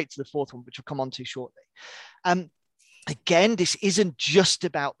going straight to the fourth one, which we'll come on to shortly. Again, this isn't just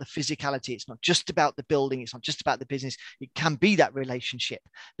about the physicality. It's not just about the building. It's not just about the business. It can be that relationship,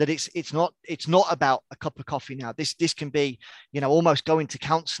 that it's not about a cup of coffee now. This can be, almost going to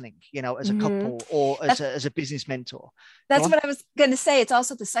counseling, as a couple or as a business mentor. That's what I was going to say. It's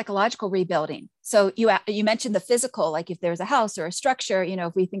also the psychological rebuilding. So you mentioned the physical, like if there's a house or a structure,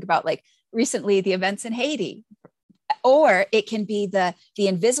 if we think about like recently the events in Haiti, or it can be the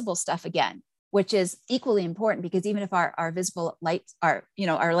invisible stuff again, which is equally important, because even if our visible light, our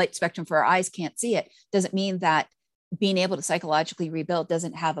light spectrum for our eyes can't see it, doesn't mean that being able to psychologically rebuild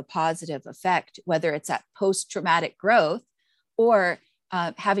doesn't have a positive effect, whether it's at post-traumatic growth or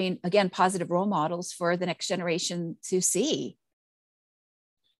having, again, positive role models for the next generation to see.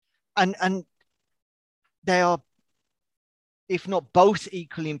 And they are, if not both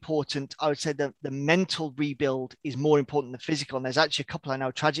equally important, I would say that the mental rebuild is more important than the physical. And there's actually a couple I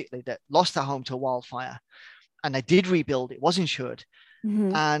know tragically that lost their home to a wildfire, and they did rebuild. It was insured.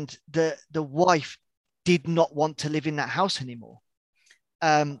 Mm-hmm. And the wife did not want to live in that house anymore.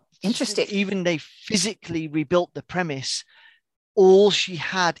 Interesting. Even they physically rebuilt the premise. All she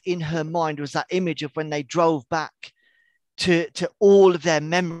had in her mind was that image of when they drove back to all of their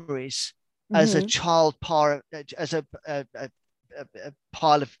memories as a Mm-hmm. child par as a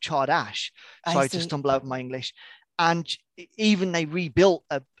pile of charred ash. I Sorry to see. stumble over my English. And even they rebuilt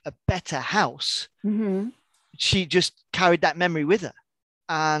a better house. Mm-hmm. She just carried that memory with her.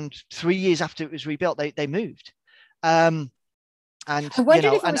 And 3 years after it was rebuilt, they moved. And I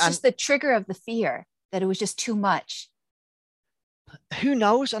wondered if it was just the trigger of the fear, that it was just too much. who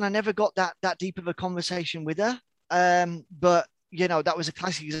knows? And I never got that deep of a conversation with her. But that was a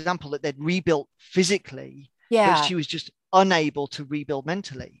classic example that they'd rebuilt physically, but Yeah. she was just unable to rebuild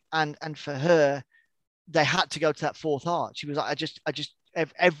mentally. And for her, they had to go to that fourth arch. She was like, I just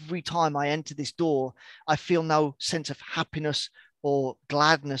every time I enter this door, I feel no sense of happiness or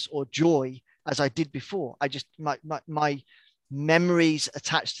gladness or joy as I did before. I just my memories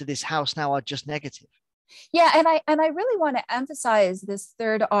attached to this house now are just negative. Yeah, and I really want to emphasize this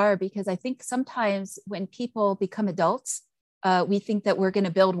third R, because I think sometimes when people become adults, we think that we're going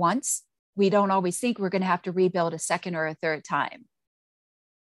to build once. We don't always think we're going to have to rebuild a second or a third time.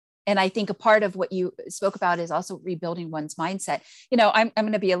 And I think a part of what you spoke about is also rebuilding one's mindset. I'm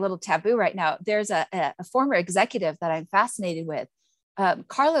going to be a little taboo right now. There's a former executive that I'm fascinated with.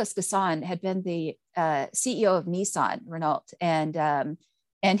 Carlos Ghosn had been the CEO of Nissan Renault,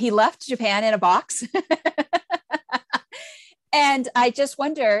 and he left Japan in a box. And I just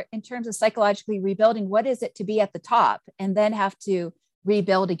wonder, in terms of psychologically rebuilding, what is it to be at the top and then have to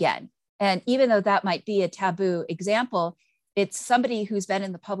rebuild again? And even though that might be a taboo example, it's somebody who's been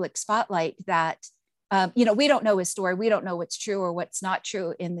in the public spotlight that, we don't know his story. We don't know what's true or what's not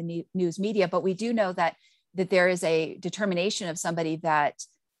true in the news media, but we do know that there is a determination of somebody that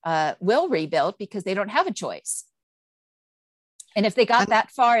will rebuild because they don't have a choice. And if they got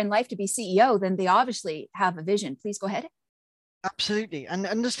that far in life to be CEO, then they obviously have a vision. Please go ahead. Absolutely. And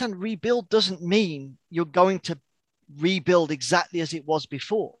understand, rebuild doesn't mean you're going to rebuild exactly as it was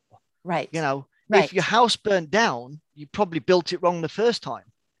before. Right. Right. If your house burnt down, you probably built it wrong the first time.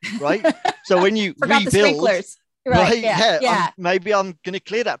 Right. So when you rebuild, the sprinklers. Right. Yeah. Maybe I'm going to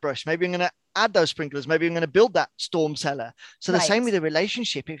clear that brush. Maybe I'm going to add those sprinklers. Maybe I'm going to build that storm cellar. So the same with a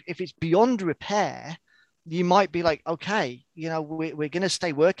relationship. If it's beyond repair, you might be like, okay, we're going to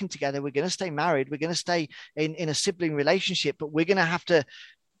stay working together. We're going to stay married. We're going to stay in a sibling relationship, but we're going to have to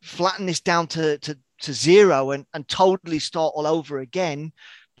flatten this down to zero and totally start all over again,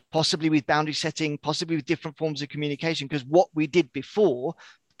 possibly with boundary setting, possibly with different forms of communication, because what we did before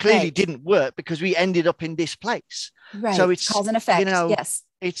clearly didn't work because we ended up in this place. Right. So it's cause and effect. Yes.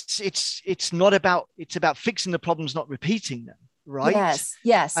 It's not about, it's about fixing the problems, not repeating them. Right.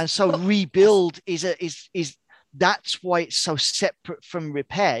 Yes. And so rebuild is that's why it's so separate from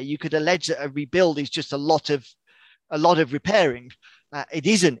repair. You could allege that a rebuild is just a lot of repairing. It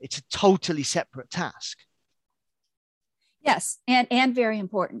isn't. It's a totally separate task. Yes, and very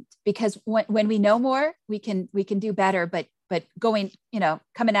important, because when we know more, we can do better. But coming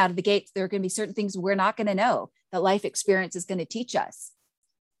out of the gates, there are going to be certain things we're not going to know that life experience is going to teach us.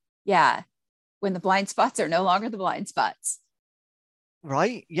 Yeah, when the blind spots are no longer the blind spots.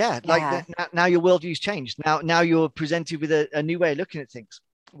 Right. Yeah. Like now your worldview's changed. Now you're presented with a new way of looking at things.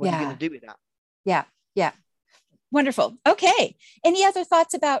 What are you going to do with that? Yeah. Wonderful. Okay. Any other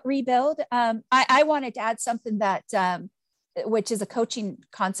thoughts about rebuild? I wanted to add something that, which is a coaching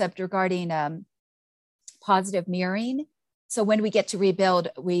concept regarding positive mirroring. So when we get to rebuild,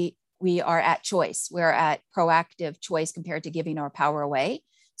 we are at choice. We're at proactive choice compared to giving our power away.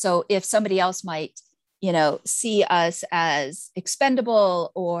 So if somebody else might, see us as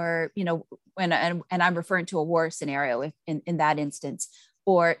expendable, or, and I'm referring to a war scenario in that instance,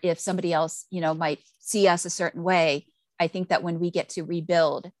 or if somebody else, might see us a certain way, I think that when we get to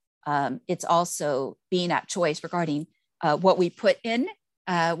rebuild, it's also being at choice regarding what we put in,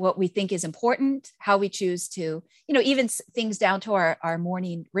 what we think is important, how we choose to, even things down to our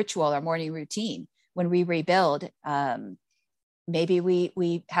morning ritual, our morning routine. When we rebuild, maybe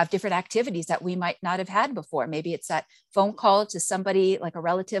we have different activities that we might not have had before. Maybe it's that phone call to somebody, like a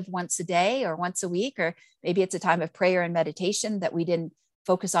relative, once a day or once a week, or maybe it's a time of prayer and meditation that we didn't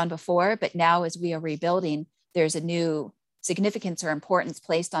focus on before. But now, as we are rebuilding, there's a new significance or importance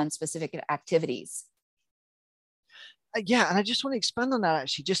placed on specific activities. Yeah, and I just want to expand on that.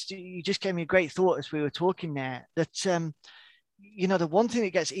 Actually, you just gave me a great thought as we were talking there. That the one thing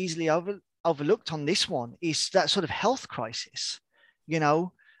that gets easily overlooked on this one is that sort of health crisis.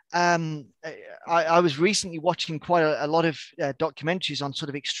 I was recently watching quite a lot of documentaries on sort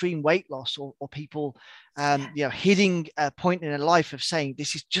of extreme weight loss, or people, hitting a point in their life of saying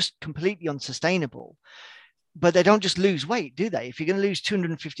this is just completely unsustainable. but they don't just lose weight, do they? If you're going to lose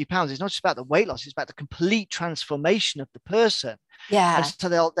 250 pounds, it's not just about the weight loss, it's about the complete transformation of the person. And Yeah.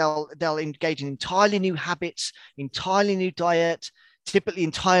 so they'll engage in entirely new habits, entirely new diet, typically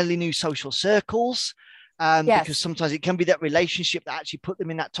entirely new social circles. Yes. Because sometimes it can be that relationship that actually put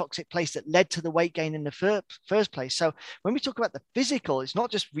them in that toxic place that led to the weight gain in the first place. So when we talk about the physical, it's not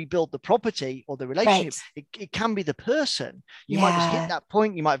just rebuild the property or the relationship. Right. It can be the person. You might just hit Yeah. that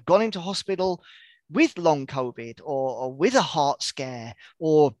point. You might have gone into hospital with long COVID or with a heart scare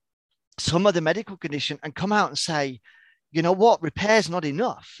or some other medical condition and come out and say, you know what, repair's not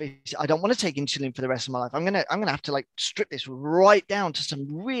enough. I don't want to take insulin for the rest of my life. I'm gonna have to like strip this right down to some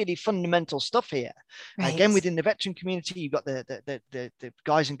really fundamental stuff here. Right. Again, within the veteran community, you've got the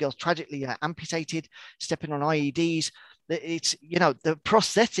guys and girls tragically amputated, stepping on IEDs. It's, you know, the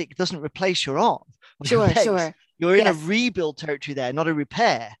prosthetic doesn't replace your arm. Sure. You're in a rebuild territory there, not a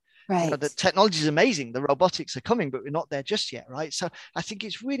repair. Right. You know, the technology is amazing. The robotics are coming, but we're not there just yet, right? So I think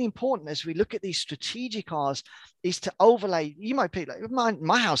it's really important as we look at these strategic R's is to overlay. You might be like,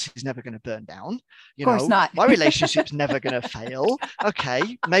 my house is never going to burn down. Of course not. My relationship's never going to fail.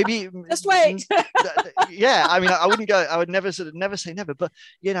 Okay, maybe just wait. Yeah, I mean, I would never say never, but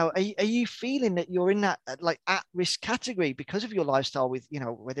you know, are you feeling that you're in that like at risk category because of your lifestyle with, you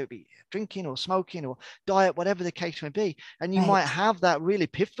know, whether it be drinking or smoking or diet, whatever the case may be, and you might have that real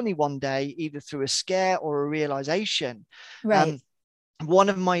epiphany one day, either through a scare or a realization. Right. One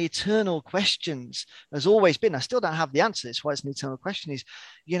of my eternal questions has always been, I still don't have the answer, that's why it's an eternal question, is,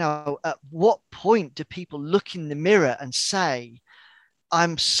 you know, at what point do people look in the mirror and say,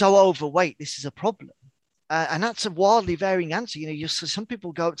 I'm so overweight, this is a problem? And that's a wildly varying answer. You know, some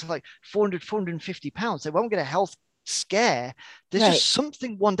people go up to like 400, 450 pounds. They won't get a health scare. There's just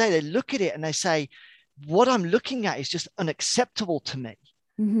something one day they look at it and they say, what I'm looking at is just unacceptable to me.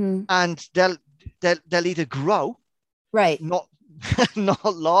 Mm-hmm. And they'll either grow, not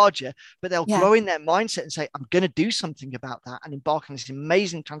larger, but they'll grow in their mindset and say, I'm going to do something about that and embark on this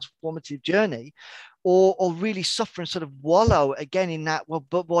amazing transformative journey, or really suffer and sort of wallow again in that, well,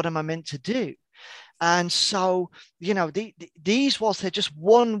 but what am I meant to do? And so, you know, these, whilst they're just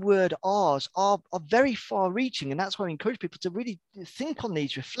one word R's, are very far reaching. And that's why I encourage people to really think on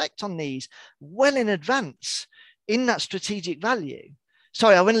these, reflect on these well in advance in that strategic value.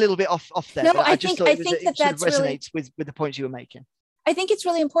 Sorry, I went a little bit off there. No, but I think that resonates with the points you were making. I think it's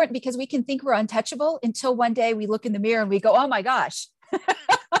really important because we can think we're untouchable until one day we look in the mirror and we go, oh my gosh,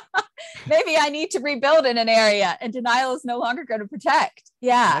 maybe I need to rebuild in an area, and denial is no longer going to protect.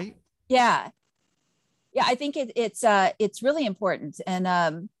 Yeah. Right. Yeah. Yeah. I think it's really important.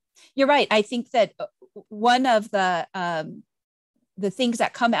 And you're right. I think that one of the things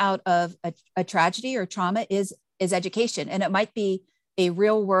that come out of a tragedy or trauma is education. And it might be a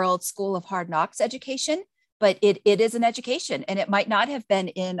real world school of hard knocks education, but it is an education, and it might not have been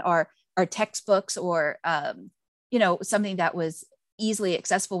in our textbooks or, you know, something that was easily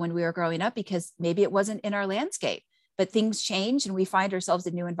accessible when we were growing up, because maybe it wasn't in our landscape. But things change and we find ourselves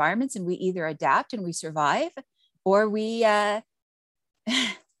in new environments, and we either adapt and we survive, or we're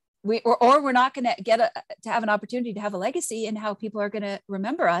not going to get to have an opportunity to have a legacy, and how people are going to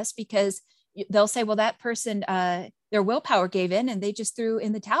remember us, because they'll say, well, that person, their willpower gave in and they just threw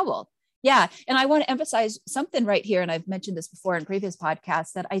in the towel. Yeah. And I want to emphasize something right here. And I've mentioned this before in previous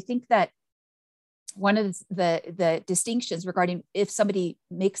podcasts, that I think that one of the distinctions regarding if somebody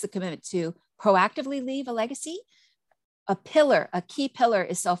makes a commitment to proactively leave a legacy, a key pillar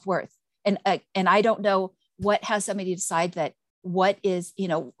is self-worth. And I don't know what has somebody decide that what is, you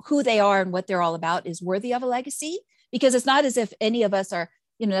know, who they are and what they're all about is worthy of a legacy, because it's not as if any of us are,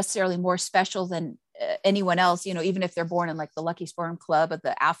 you know, necessarily more special than anyone else, you know, even if they're born in like the lucky sperm club of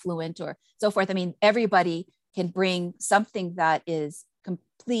the affluent or so forth. I mean, everybody can bring something that is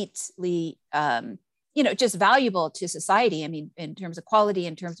completely, you know, just valuable to society. I mean, in terms of quality,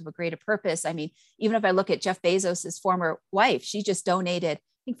 in terms of a greater purpose. I mean, even if I look at Jeff Bezos's former wife, she just donated,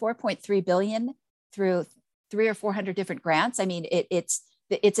 I think, 4.3 billion through 300 or 400 different grants. I mean, it's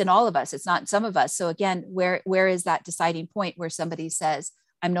in all of us. It's not in some of us. So again, where is that deciding point where somebody says,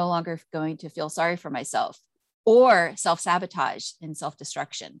 I'm no longer going to feel sorry for myself, or self-sabotage and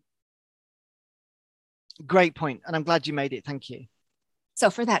self-destruction? Great point. And I'm glad you made it. Thank you.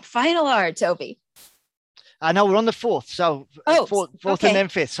 So for that final R, Toby. I know we're on the fourth. So fourth okay. and then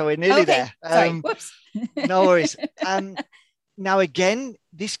fifth. So we're nearly there. Sorry. Whoops. No worries. Now, again,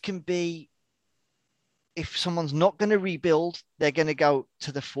 this can be, if someone's not going to rebuild, they're going to go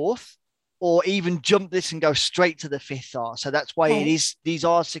to the fourth, or even jump this and go straight to the fifth R. So that's why these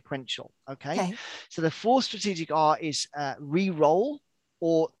are sequential. Okay. So the fourth strategic R is re-roll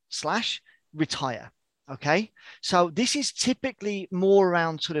or / retire. Okay. So this is typically more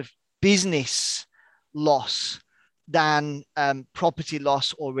around sort of business loss than property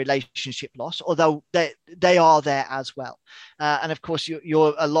loss or relationship loss, although they are there as well. And of course,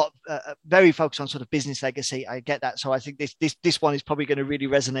 you're a lot very focused on sort of business legacy. I get that. So I think this one is probably going to really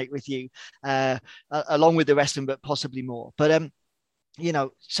resonate with you, along with the rest of them, but possibly more. But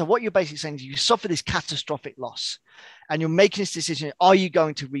so what you're basically saying is you suffer this catastrophic loss and you're making this decision, are you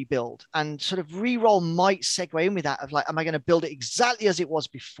going to rebuild? And sort of re-roll might segue in with that of like, am I going to build it exactly as it was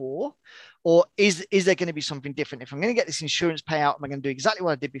before? Or is there going to be something different? If I'm going to get this insurance payout, am I going to do exactly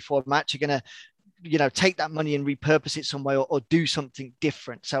what I did before? I'm actually going to, take that money and repurpose it some way or do something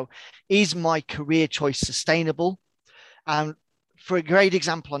different. So is my career choice sustainable? And for a great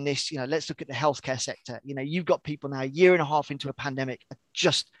example on this, let's look at the healthcare sector. You've got people now a year and a half into a pandemic are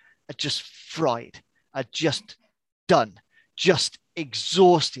just fried, are just done, just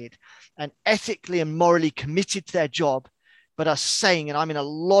exhausted, and ethically and morally committed to their job, but are saying, and I'm in a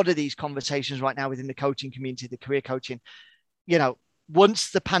lot of these conversations right now within the coaching community, the career coaching,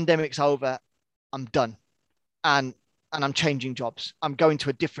 once the pandemic's over, I'm done. And I'm changing jobs. I'm going to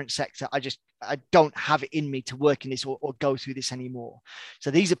a different sector. I don't have it in me to work in this or go through this anymore. So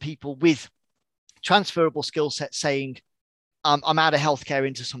these are people with transferable skill sets saying, I'm out of healthcare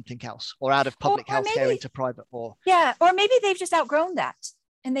into something else, or out of public healthcare into private. Or maybe they've just outgrown that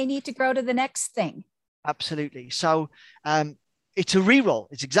and they need to grow to the next thing. Absolutely. So it's a re-roll.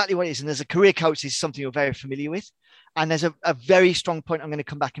 It's exactly what it is. And as a career coach, this is something you're very familiar with. And there's a very strong point I'm going to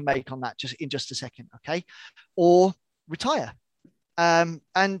come back and make on that in just a second. Okay. Or retire. And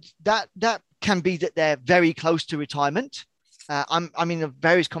that can be that they're very close to retirement. I'm in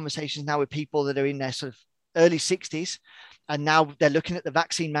various conversations now with people that are in their sort of early 60s, and now they're looking at the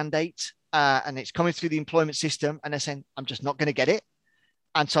vaccine mandate and it's coming through the employment system, and they're saying, I'm just not going to get it.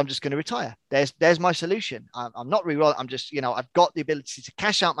 And so I'm just going to retire. There's my solution. I'm not re-rolling. I'm just, I've got the ability to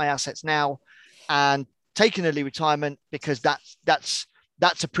cash out my assets now and take an early retirement, because that's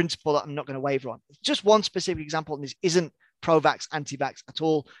a principle that I'm not going to waver on. It's just one specific example, and this isn't pro-vax, anti-vax at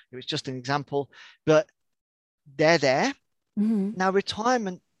all. It was just an example, but they're there. Mm-hmm. Now,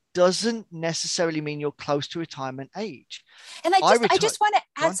 retirement doesn't necessarily mean you're close to retirement age. And I just want to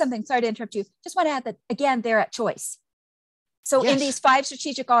add something. Sorry to interrupt you. Just want to add that, again, they're at choice. So in these 5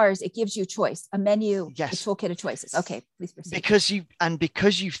 strategic R's, it gives you choice, a menu, a toolkit of choices. Okay, please proceed.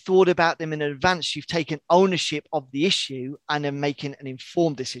 Because you've thought about them in advance, you've taken ownership of the issue and are making an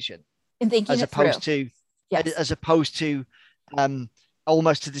informed decision. And thinking as opposed to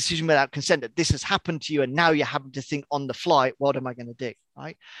almost a decision without consent, that this has happened to you and now you're having to think on the fly, what am I going to do?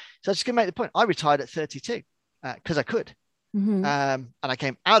 Right. So I'm just going to make the point. I retired at 32 because I could. Mm-hmm. And I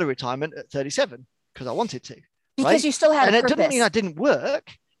came out of retirement at 37 because I wanted to. Because you still had a purpose. It didn't mean I didn't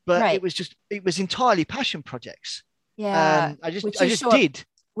work, but it was entirely passion projects. Yeah. I just did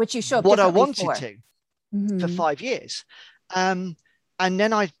what I wanted to for 5 years. And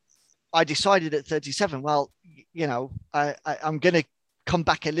then I decided at 37, well, I'm going to come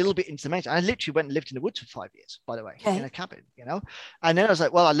back a little bit into the mainstream. I literally went and lived in the woods for 5 years, by the way, in a cabin, and then I was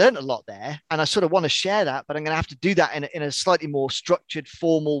like, well, I learned a lot there and I sort of want to share that, but I'm going to have to do that in a slightly more structured,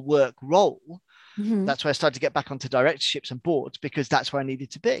 formal work role. Mm-hmm. That's where I started to get back onto directorships and boards, because that's where I needed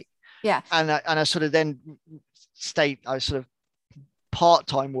to be. Yeah. And I sort of then I sort of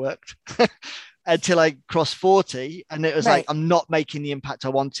part-time worked until I crossed 40. And it was like, I'm not making the impact I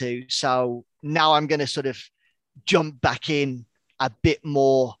want to. So now I'm going to sort of jump back in a bit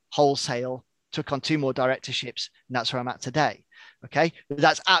more wholesale, took on 2 more directorships. And that's where I'm at today. Okay. But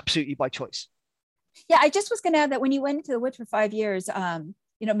that's absolutely by choice. Yeah. I just was going to add that when you went into the woods for 5 years,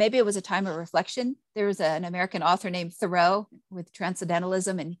 maybe it was a time of reflection. There was an American author named Thoreau with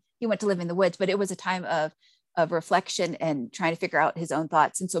Transcendentalism, and he went to live in the woods, but it was a time of reflection and trying to figure out his own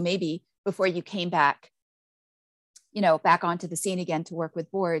thoughts. And so maybe before you came back, back onto the scene again to work with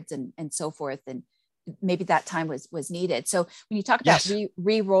boards and so forth, and maybe that time was needed. So when you talk about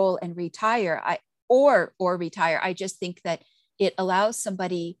re-roll and retire, or retire, I just think that it allows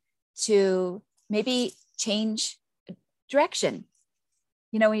somebody to maybe change direction.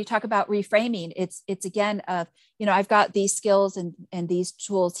 When you talk about reframing, it's again of, I've got these skills and these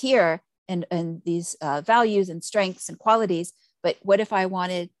tools here and these values and strengths and qualities, but what if I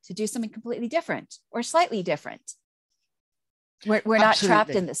wanted to do something completely different or slightly different? We're not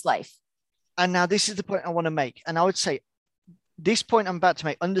trapped in this life. And now this is the point I want to make. And I would say this point I'm about to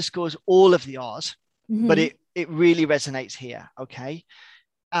make underscores all of the R's, mm-hmm. but it really resonates here. Okay.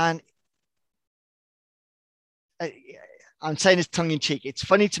 And I'm saying this tongue in cheek. It's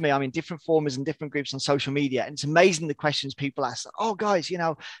funny to me. I'm in different forums and different groups on social media, and it's amazing the questions people ask. Oh, guys,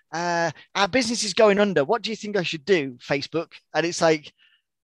 our business is going under. What do you think I should do, Facebook? And it's like,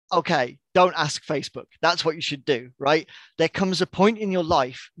 okay, don't ask Facebook. That's what you should do, right? There comes a point in your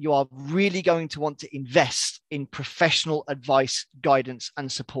life you are really going to want to invest in professional advice, guidance,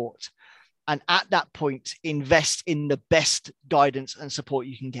 and support. And at that point, invest in the best guidance and support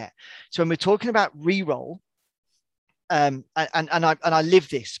you can get. So when we're talking about re-roll, and I live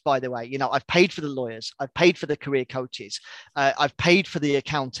this, by the way, I've paid for the lawyers, I've paid for the career coaches, I've paid for the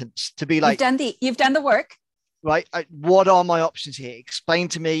accountants to be like, you've done the work, right? What are my options here? Explain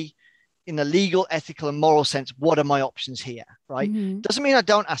to me in a legal, ethical, and moral sense, what are my options here, right? Mm-hmm. Doesn't mean I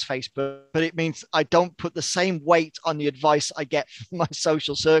don't ask Facebook, but it means I don't put the same weight on the advice I get from my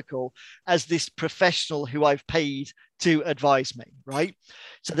social circle as this professional who I've paid to advise me, right?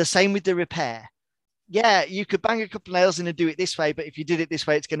 So the same with the repair. Yeah, you could bang a couple of nails in and do it this way, but if you did it this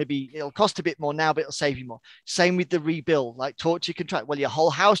way, it'll cost a bit more now, but it'll save you more. Same with the rebuild, like torch your contract. Well, your whole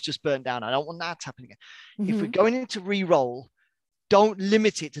house just burned down. I don't want that to happen again. Mm-hmm. If we're going into re-roll, don't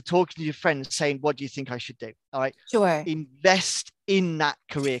limit it to talking to your friends saying, what do you think I should do? All right. Sure. Invest in that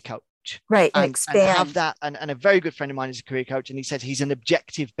career coach. Right. And expand. And have that. And a very good friend of mine is a career coach. And he said he's an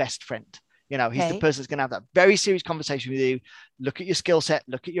objective best friend. He's the person that's going to have that very serious conversation with you, look at your skill set,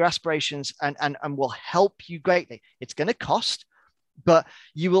 look at your aspirations, and will help you greatly. It's going to cost, but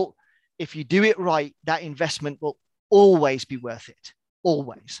you will, if you do it right, that investment will always be worth it.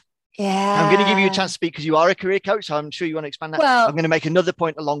 Always. Yeah. I'm going to give you a chance to speak because you are a career coach. So I'm sure you want to expand that. Well, I'm going to make another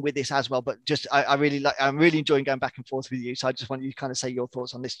point along with this as well, but just, I'm really enjoying going back and forth with you. So I just want you to kind of say your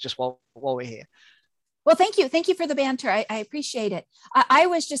thoughts on this just while we're here. Well, thank you. Thank you for the banter. I appreciate it. I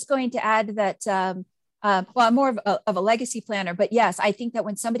was just going to add that, I'm more of a legacy planner, but yes, I think that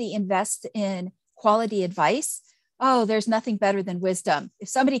when somebody invests in quality advice, there's nothing better than wisdom. If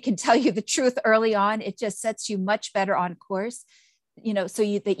somebody can tell you the truth early on, it just sets you much better on course, so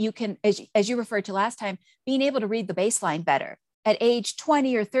that you can, as you referred to last time, being able to read the baseline better. At age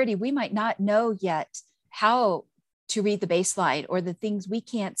 20 or 30, we might not know yet how to read the baseline or the things we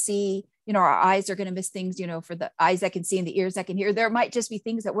can't see. Our eyes are going to miss things, for the eyes that can see and the ears that can hear. There might just be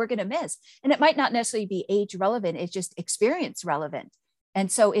things that we're going to miss. And it might not necessarily be age relevant. It's just experience relevant. And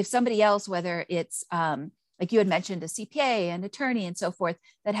so if somebody else, whether it's like you had mentioned, a CPA, an attorney, and so forth,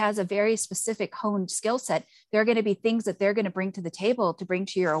 that has a very specific honed skill set, there are going to be things that they're going to bring to the table to bring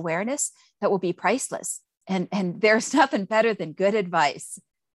to your awareness that will be priceless. And there's nothing better than good advice.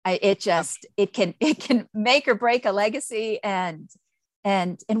 It can make or break a legacy, and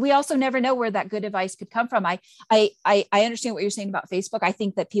we also never know where that good advice could come from. I understand what you're saying about Facebook. I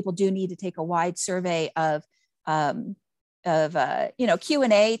think that people do need to take a wide survey of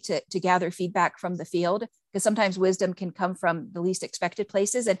Q&A to gather feedback from the field, because sometimes wisdom can come from the least expected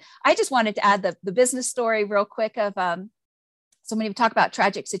places. And I just wanted to add the business story real quick of, so when you talk about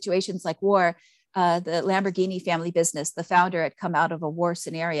tragic situations like war, the Lamborghini family business, the founder had come out of a war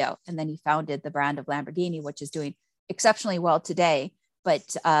scenario, and then he founded the brand of Lamborghini, which is doing exceptionally well today.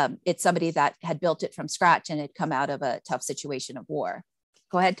 But it's somebody that had built it from scratch and had come out of a tough situation of war.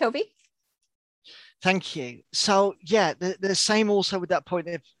 Go ahead, Toby. Thank you. So yeah, the same also with that point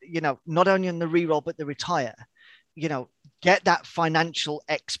of, not only on the re-roll, but the retire, get that financial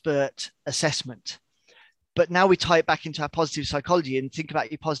expert assessment. But now we tie it back into our positive psychology and think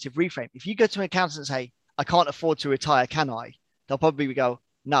about your positive reframe. If you go to an accountant and say, I can't afford to retire, can I? They'll probably go,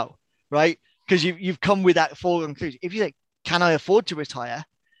 no, right? Because you've come with that full conclusion. If you say, can I afford to retire?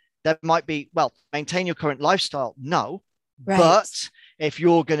 That might be, well, maintain your current lifestyle. No, right. But if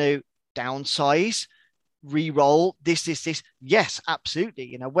you're going to downsize, re-roll, this, yes,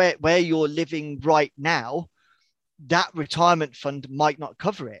 absolutely. Where you're living right now, that retirement fund might not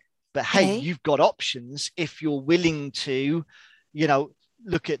cover it. But hey, you've got options if you're willing to,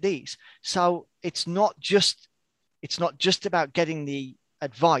 look at these. So it's not just about getting the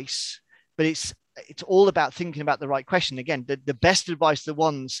advice, but it's all about thinking about the right question. Again, the best advice, the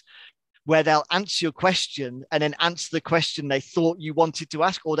ones where they'll answer your question and then answer the question they thought you wanted to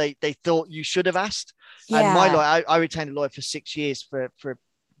ask, or they thought you should have asked. Yeah. And my lawyer, I retained a lawyer for 6 years for a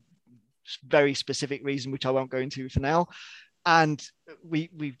very specific reason, which I won't go into for now. And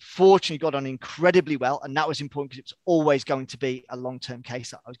we fortunately got on incredibly well. And that was important because it was always going to be a long-term case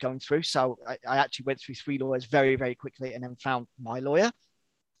that I was going through. So I actually went through 3 lawyers very, very quickly, and then found my lawyer,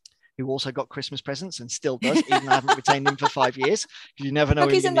 who also got Christmas presents and still does, even though I haven't retained him for 5 years, because you never know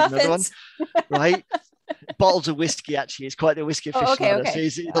when you need another one, right? Bottles of whiskey, actually. It's quite the whiskey aficionado. Okay. So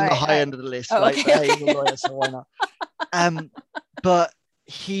he's on the high end of the list, right? Okay. But hey, he's a lawyer, so why not? But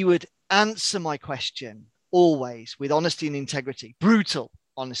he would answer my question always with honesty and integrity, brutal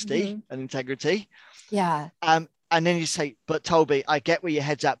honesty and integrity. Yeah. And then you say, but Toby, I get where your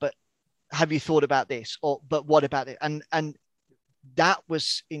head's at, but have you thought about this? Or, but what about it? And that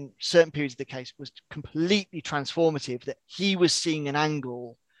was, in certain periods of the case, was completely transformative, that he was seeing an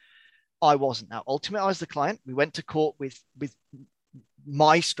angle I wasn't. Now, ultimately, I was the client. We went to court with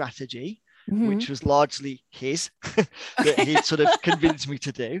my strategy, which was largely his, that he sort of convinced me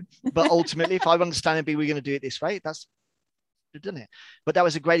to do. But ultimately, if I understand it, we're going to do it this way, that's done it. But that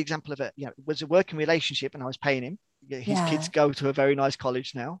was a great example of it. You know, it was a working relationship, and I was paying him. His kids go to a very nice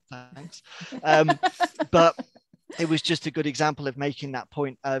college now. Thanks. But it was just a good example of making that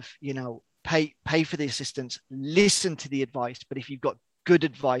point of, you know, pay for the assistance, listen to the advice. But if you've got good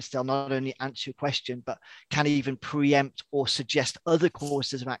advice, they'll not only answer your question, but can even preempt or suggest other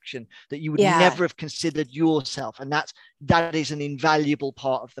courses of action that you would never have considered yourself. And that is an invaluable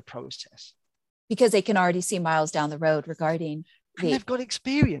part of the process. Because they can already see miles down the road regarding they've got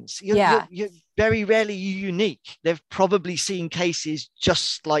experience. You're very rarely unique. They've probably seen cases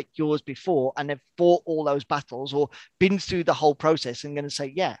just like yours before, and they've fought all those battles or been through the whole process and going to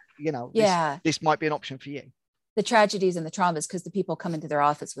say, this might be an option for you. The tragedies and the traumas, because the people come into their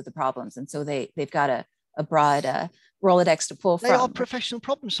office with the problems. And so they've got a broad Rolodex to pull from. They are professional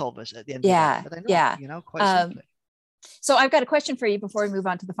problem solvers at the end of the day. But they're not, quite simply. So I've got a question for you before we move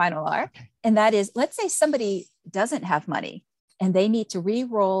on to the final R. Okay. And that is, let's say somebody doesn't have money and they need to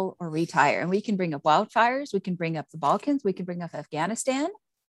re-roll or retire. And we can bring up wildfires. We can bring up the Balkans. We can bring up Afghanistan.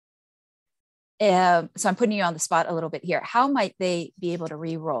 So I'm putting you on the spot a little bit here. How might they be able to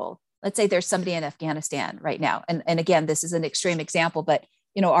re-roll? Let's say there's somebody in Afghanistan right now. And again, this is an extreme example, but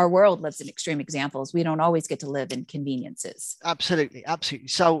you know, our world lives in extreme examples. We don't always get to live in conveniences. Absolutely.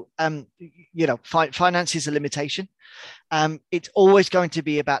 So, finance is a limitation. It's always going to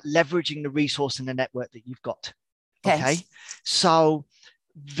be about leveraging the resource and the network that you've got. Okay. So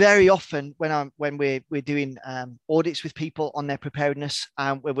very often when we're doing audits with people on their preparedness,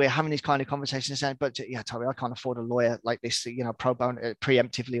 where we're having these kind of conversations, saying, but Toby, I can't afford a lawyer like this, pro bono,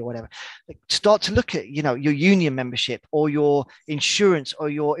 preemptively or whatever. Start to look at, your union membership or your insurance or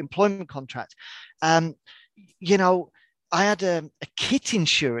your employment contract. I had a kit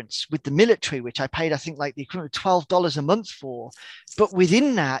insurance with the military, which I paid, I think, like the equivalent of $12 a month for. But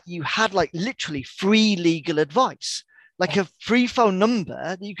within that, you had like literally free legal advice, like a free phone number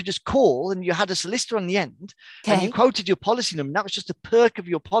that you could just call, and you had a solicitor on the end, and you quoted your policy number. And that was just a perk of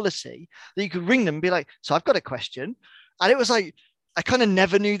your policy that you could ring them and be like, so I've got a question. And it was like, I kind of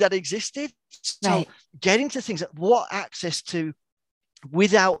never knew that existed. So getting to things that what access to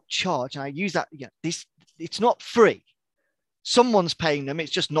without charge. And I use that, it's not free. Someone's paying them.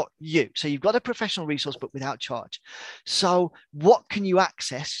 It's just not you. So you've got a professional resource, but without charge. So what can you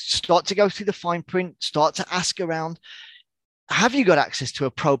access? Start to go through the fine print, start to ask around. Have you got access to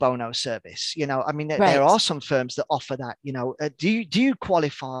a pro bono service? There are some firms that offer that. Do you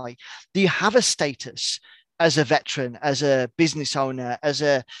qualify? Do you have a status as a veteran, as a business owner, as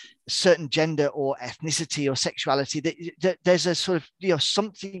a certain gender or ethnicity or sexuality? That there's a sort of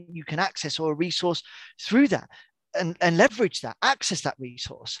something you can access or a resource through that, and leverage that, access that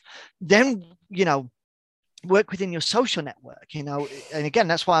resource. Then work within your social network, and again,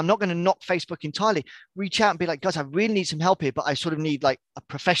 that's why I'm not going to knock Facebook entirely. Reach out and be like, guys, I really need some help here, but I sort of need like a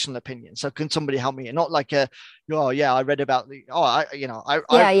professional opinion. So can somebody help me? And not like I read about I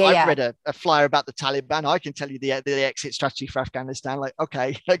read a flyer about the Taliban. I can tell you the exit strategy for Afghanistan. Like,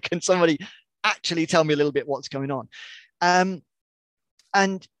 okay, can somebody actually tell me a little bit what's going on?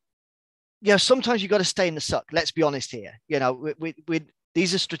 And sometimes you got to stay in the suck. Let's be honest here.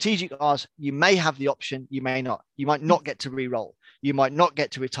 These are strategic R's. You may have the option, you may not. You might not get to re-roll. You might not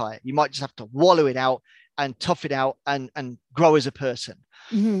get to retire. You might just have to wallow it out and tough it out and grow as a person.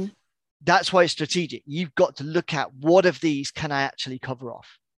 Mm-hmm. That's why it's strategic. You've got to look at what of these can I actually cover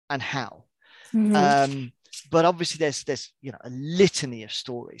off and how. Mm-hmm. But obviously there's a litany of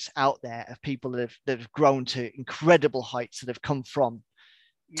stories out there of people that have grown to incredible heights, that have come from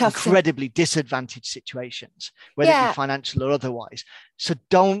incredibly disadvantaged situations, whether it be financial or otherwise. So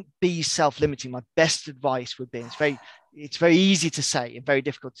don't be self-limiting. My best advice would be, it's very easy to say and very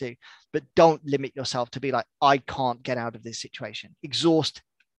difficult to do, but don't limit yourself to be like, I can't get out of this situation. Exhaust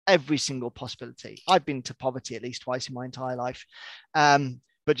every single possibility. I've been to poverty at least twice in my entire life,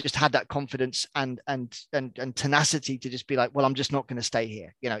 but just had that confidence and tenacity to just be like, well, I'm just not going to stay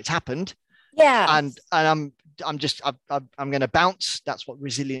here. It's happened. Yeah. And I'm going to bounce. That's what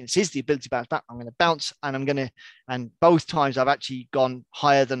resilience is, the ability to bounce back. I'm going to bounce, and both times I've actually gone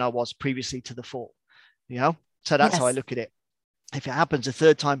higher than I was previously to the fall, so that's how I look at it. If it happens a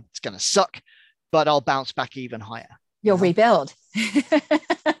third time, it's going to suck, but I'll bounce back even higher. You'll rebuild.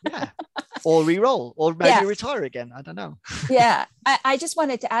 Yeah. Or re-roll, or maybe retire again. I don't know. Yeah. I just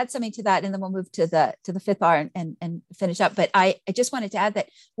wanted to add something to that, and then we'll move to the fifth R and finish up. But I just wanted to add that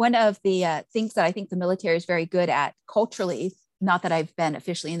one of the things that I think the military is very good at culturally, not that I've been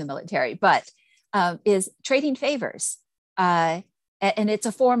officially in the military, but is trading favors. And it's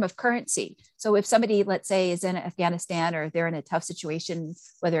a form of currency. So if somebody, let's say, is in Afghanistan, or they're in a tough situation,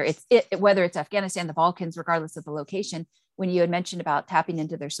 whether it's Afghanistan, the Balkans, regardless of the location, when you had mentioned about tapping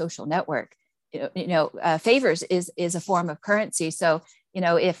into their social network, favors is a form of currency. So,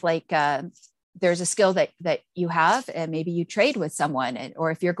 if there's a skill that you have, and maybe you trade with someone, or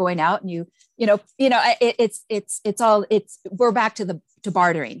if you're going out and we're back to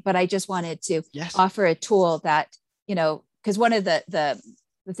bartering. But I just wanted to offer a tool that, because one of the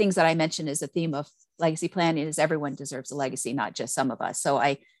things that I mentioned is the theme of legacy planning is everyone deserves a legacy, not just some of us. So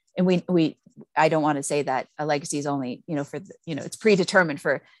I don't want to say that a legacy is only, it's predetermined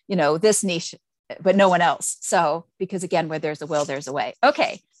for, this niche, but no one else. So, because again, where there's a will, there's a way.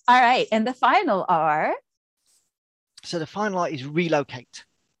 Okay. All right. And the final R. So the final R is relocate.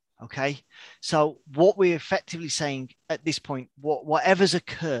 Okay. So what we're effectively saying at this point, whatever's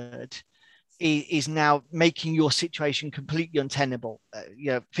occurred is now making your situation completely untenable,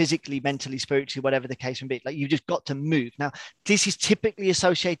 physically, mentally, spiritually, whatever the case may be. Like, you've just got to move. Now, this is typically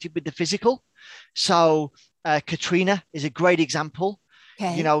associated with the physical. So Katrina is a great example.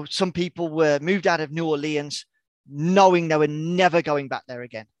 Okay. Some people were moved out of New Orleans knowing they were never going back there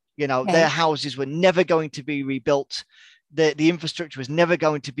again. Their houses were never going to be rebuilt. The infrastructure was never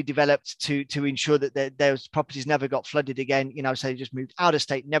going to be developed to ensure that those properties never got flooded again. So they just moved out of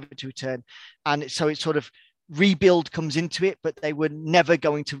state, never to return. And so it's sort of rebuild comes into it, but they were never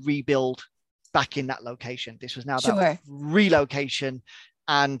going to rebuild back in that location. This was now about relocation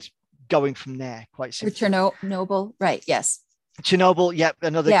and going from there, quite simply. Chernobyl, right? Yes. Chernobyl,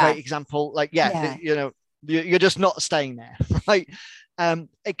 another great example. You're just not staying there, right?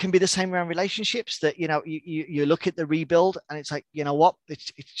 It can be the same around relationships, that you look at the rebuild and it's like, what,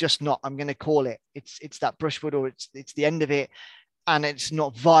 it's just not, I'm going to call it, it's that brushwood, or it's the end of it, and it's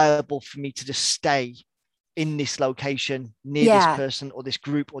not viable for me to just stay in this location near this person or this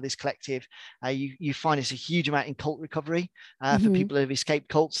group or this collective. You find it's a huge amount in cult recovery for people who have escaped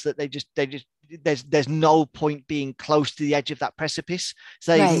cults, that they just there's no point being close to the edge of that precipice.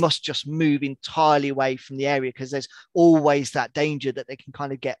 So they must just move entirely away from the area, because there's always that danger that they can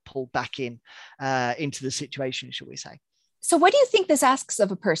kind of get pulled back into the situation, shall we say. So what do you think this asks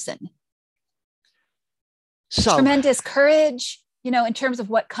of a person? So tremendous courage, in terms of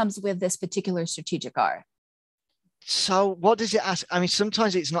what comes with this particular strategic R. So what does it ask? I mean,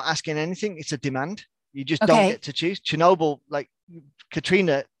 sometimes it's not asking anything. It's a demand. You just don't get to choose. Chernobyl, like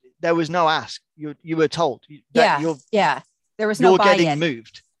Katrina, there was no ask. You were told. There was no buy-in. You're getting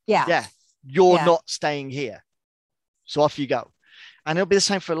moved. You're not staying here. So off you go. And it'll be the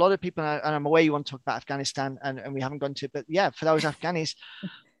same for a lot of people. And I'm aware you want to talk about Afghanistan, and we haven't gone to it. But for those Afghanis,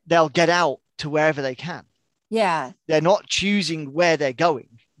 they'll get out to wherever they can. Yeah. They're not choosing where they're going.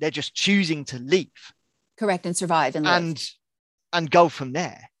 They're just choosing to leave. Correct. And survive and live. And go from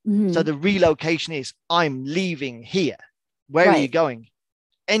there. Mm-hmm. So the relocation is, I'm leaving here. Where are you going?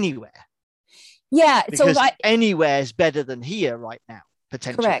 Anywhere. Yeah. Because anywhere is better than here right now,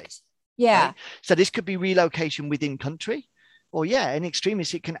 potentially. Correct. Yeah. Right? So this could be relocation within country, or in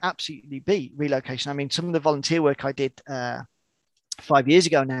extremis, it can absolutely be relocation. I mean, some of the volunteer work I did 5 years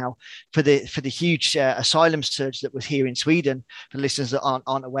ago now for the huge asylum surge that was here in Sweden. For listeners that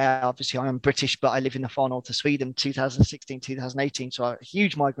aren't aware, obviously I am British, but I live in the far north of Sweden, 2016, 2018. So a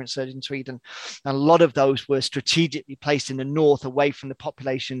huge migrant surge in Sweden. And a lot of those were strategically placed in the north, away from the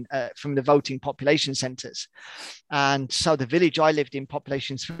population, from the voting population centers. And so the village I lived in,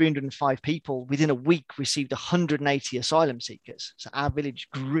 population 305 people, within a week received 180 asylum seekers. So our village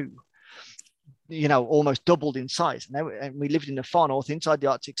grew, almost doubled in size. And we lived in the far north, inside the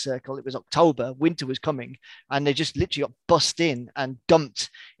Arctic Circle. It was October, winter was coming, and they just literally got bussed in and dumped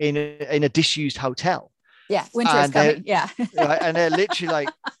in a disused hotel. Yeah, winter is coming. Yeah. Right, and they're literally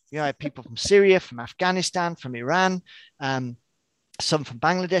like, people from Syria, from Afghanistan, from Iran, some from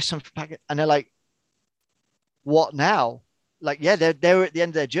Bangladesh, some from Pakistan, and they're like, what now? Like, they're at the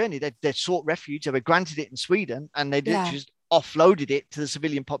end of their journey. They sought refuge. They were granted it in Sweden, and they just offloaded it to the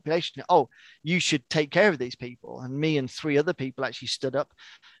civilian population. Oh, you should take care of these people. And me and 3 other people actually stood up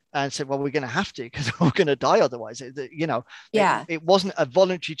and said, well, we're going to have to, because we're going to die otherwise. It wasn't a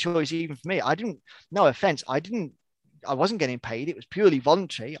voluntary choice even for me. No offense, I didn't I wasn't getting paid. It was purely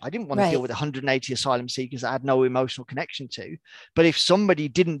voluntary. I didn't want to deal with 180 asylum seekers I had no emotional connection to. But if somebody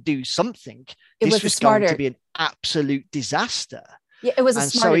didn't do something, this was going to be an absolute disaster. Yeah, it was a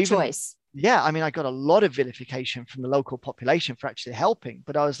smarter choice. Yeah, I mean, I got a lot of vilification from the local population for actually helping,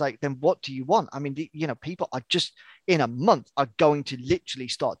 but I was like, then what do you want? I mean, people are just in a month are going to literally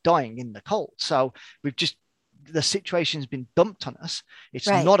start dying in the cold. So the situation's been dumped on us. It's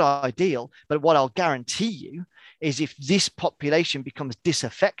not ideal, but what I'll guarantee you is if this population becomes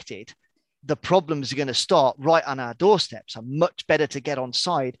disaffected, the problems are going to start right on our doorstep. So much better to get on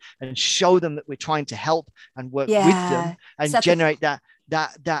side and show them that we're trying to help and work with them and generate that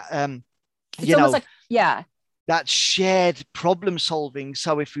it's almost like, that shared problem solving.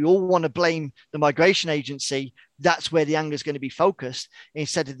 So if we all want to blame the migration agency, that's where the anger is going to be focused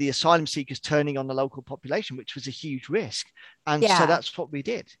instead of the asylum seekers turning on the local population, which was a huge risk. And so that's what we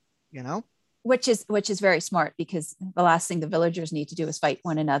did, which is very smart, because the last thing the villagers need to do is fight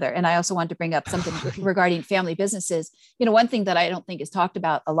one another. And I also wanted to bring up something regarding family businesses. One thing that I don't think is talked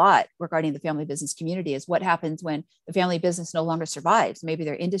about a lot regarding the family business community is what happens when the family business no longer survives. Maybe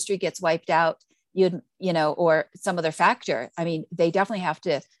their industry gets wiped out, or some other factor. I mean, they definitely have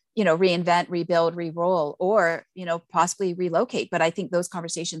to, reinvent, rebuild, re-roll, or, possibly relocate. But I think those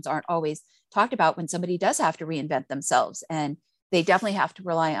conversations aren't always talked about when somebody does have to reinvent themselves. And they definitely have to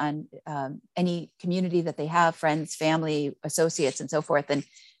rely on any community that they have, friends, family, associates, and so forth. And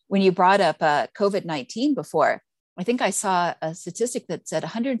when you brought up COVID-19 before, I think I saw a statistic that said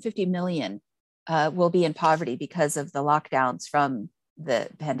 150 million will be in poverty because of the lockdowns from the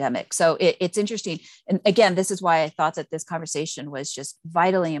pandemic. So it's interesting. And again, this is why I thought that this conversation was just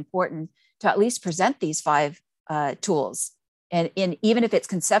vitally important to at least present these 5 tools. And even if it's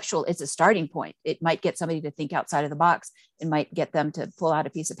conceptual, it's a starting point. It might get somebody to think outside of the box. It might get them to pull out a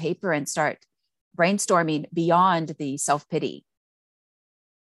piece of paper and start brainstorming beyond the self-pity.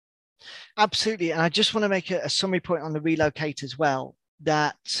 Absolutely. And I just want to make a summary point on the relocate as well,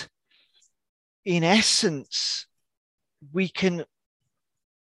 that in essence,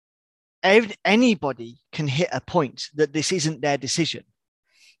 anybody can hit a point that this isn't their decision.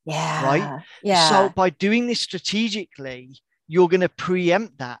 Yeah. Right. Yeah. So by doing this strategically, you're going to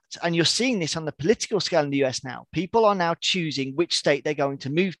preempt that. And you're seeing this on the political scale in the US now. People are now choosing which state they're going to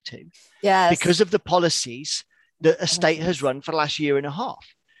move to because of the policies that a state has run for the last year and a half.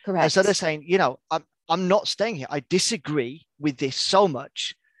 Correct. And so they're saying, I'm not staying here. I disagree with this so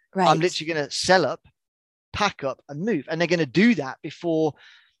much. Right. I'm literally going to sell up, pack up and move. And they're going to do that before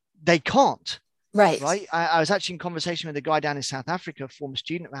they can't. Right. I was actually in conversation with a guy down in South Africa, a former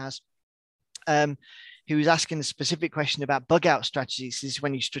student of ours, who was asking a specific question about bug out strategies. This is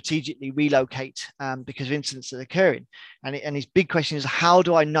when you strategically relocate because of incidents that are occurring. And his big question is, how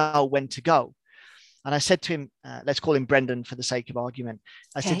do I know when to go? And I said to him, let's call him Brendan for the sake of argument.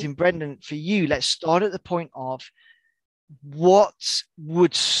 I said to him, Brendan, for you, let's start at the point of what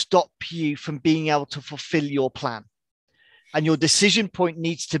would stop you from being able to fulfill your plan? And your decision point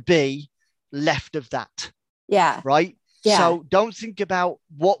needs to be left of that. Yeah. Right. Yeah. So don't think about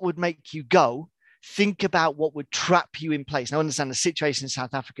what would make you go. Think about what would trap you in place. Now, I understand the situation in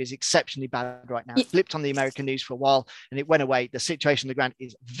South Africa is exceptionally bad right now. It flipped on the American news for a while and it went away. The situation on the ground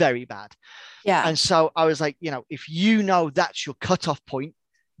is very bad. Yeah. And so I was like, if that's your cutoff point,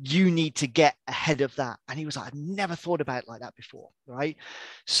 you need to get ahead of that. And he was like, I've never thought about it like that before. Right.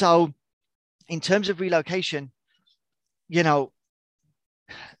 So in terms of relocation,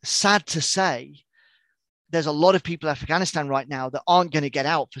 sad to say, there's a lot of people in Afghanistan right now that aren't going to get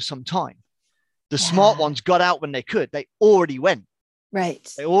out for some time. The smart ones got out when they could. They already went. Right.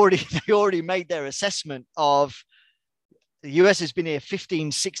 They already made their assessment of the US has been here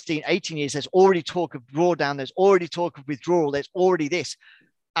 15, 16, 18 years. There's already talk of drawdown. There's already talk of withdrawal. There's already this.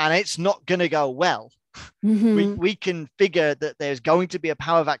 And it's not going to go well. Mm-hmm. We can figure that there's going to be a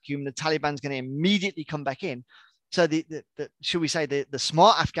power vacuum. The Taliban's going to immediately come back in. So should we say the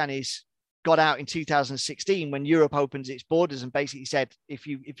smart Afghanis got out in 2016 when Europe opens its borders and basically said, if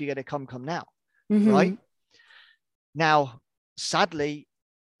you're going to come now. Mm-hmm. Right now, sadly,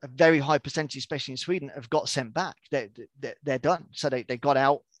 a very high percentage, especially in Sweden, have got sent back. They're done. So they got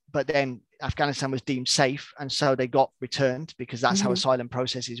out, but then Afghanistan was deemed safe. And so they got returned because that's how asylum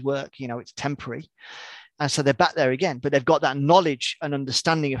processes work. It's temporary. And so they're back there again, but they've got that knowledge and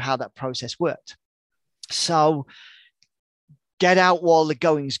understanding of how that process worked. So get out while the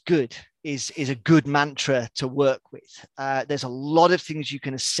going's good is a good mantra to work with. There's a lot of things you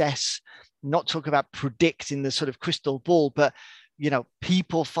can assess, not talk about predict in the sort of crystal ball, but,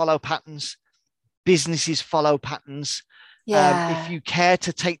 people follow patterns, businesses follow patterns. Yeah. If you care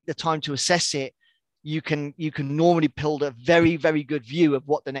to take the time to assess it, you can normally build a very, very good view of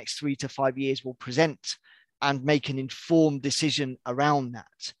what the next 3 to 5 years will present and make an informed decision around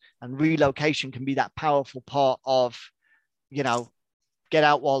that. And relocation can be that powerful part of, get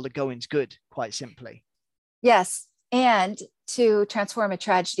out while the going's good, quite simply. Yes. And to transform a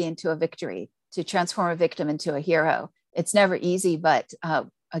tragedy into a victory, to transform a victim into a hero. It's never easy, but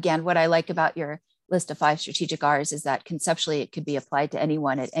again, what I like about your list of 5 strategic R's is that conceptually it could be applied to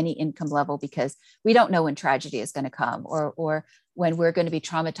anyone at any income level, because we don't know when tragedy is going to come or when we're going to be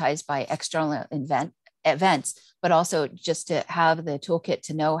traumatized by external events, but also just to have the toolkit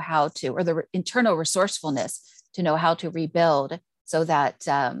to know how to, or the internal resourcefulness to know how to rebuild so that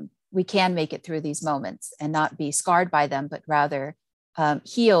we can make it through these moments and not be scarred by them, but rather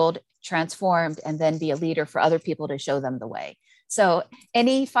healed, transformed, and then be a leader for other people to show them the way. So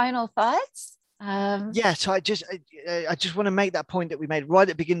any final thoughts? So I just want to make that point that we made right at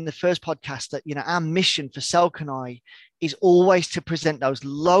the beginning of the first podcast, that our mission for Selk and I is always to present those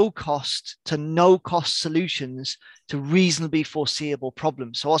low cost to no cost solutions to reasonably foreseeable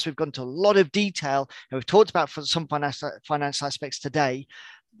problems. So whilst we've gone into a lot of detail and we've talked about some financial aspects today,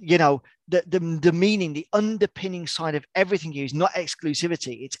 the meaning, the underpinning side of everything here is not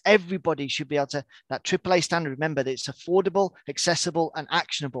exclusivity. It's everybody should be able to, that AAA standard, remember that it's affordable, accessible, and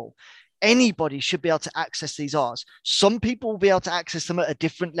actionable. Anybody should be able to access these R's. Some people will be able to access them at a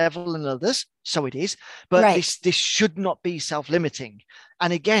different level than others. So it is, but right. This should not be self-limiting.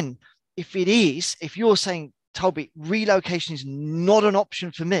 And again, if you're saying, Toby, relocation is not an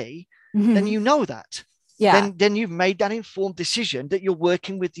option for me, then you know that. Yeah. Then you've made that informed decision that you're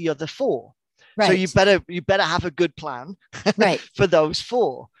working with the other 4. Right. So you better have a good plan right. for those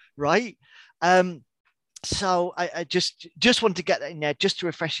 4, right? So I just want to get that in there, just to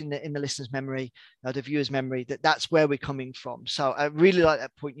refresh in the listener's memory, the viewer's memory, that's where we're coming from. So I really like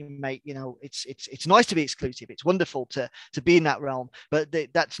that point you make. It's nice to be exclusive. It's wonderful to be in that realm, but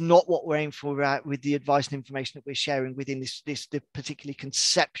that's not what we're aiming for with the advice and information that we're sharing within the particularly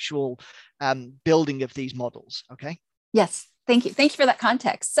conceptual building of these models. Okay. Yes. Thank you. Thank you for that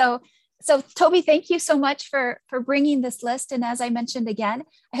context. So Toby, thank you so much for bringing this list. And as I mentioned again,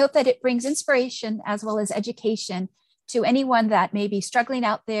 I hope that it brings inspiration as well as education to anyone that may be struggling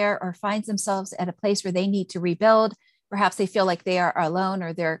out there or finds themselves at a place where they need to rebuild. Perhaps they feel like they are alone,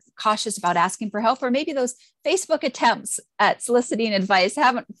 or they're cautious about asking for help, or maybe those Facebook attempts at soliciting advice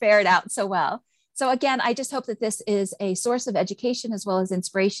haven't fared out so well. So again, I just hope that this is a source of education as well as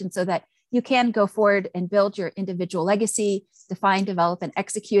inspiration so that you can go forward and build your individual legacy, define, develop, and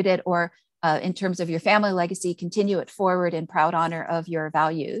execute it, or in terms of your family legacy, continue it forward in proud honor of your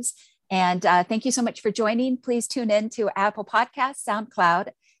values. And thank you so much for joining. Please tune in to Apple Podcasts, SoundCloud,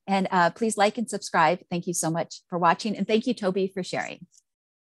 and please like and subscribe. Thank you so much for watching. And thank you, Toby, for sharing.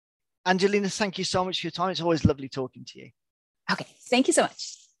 Angelina, thank you so much for your time. It's always lovely talking to you. Okay, thank you so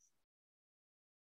much.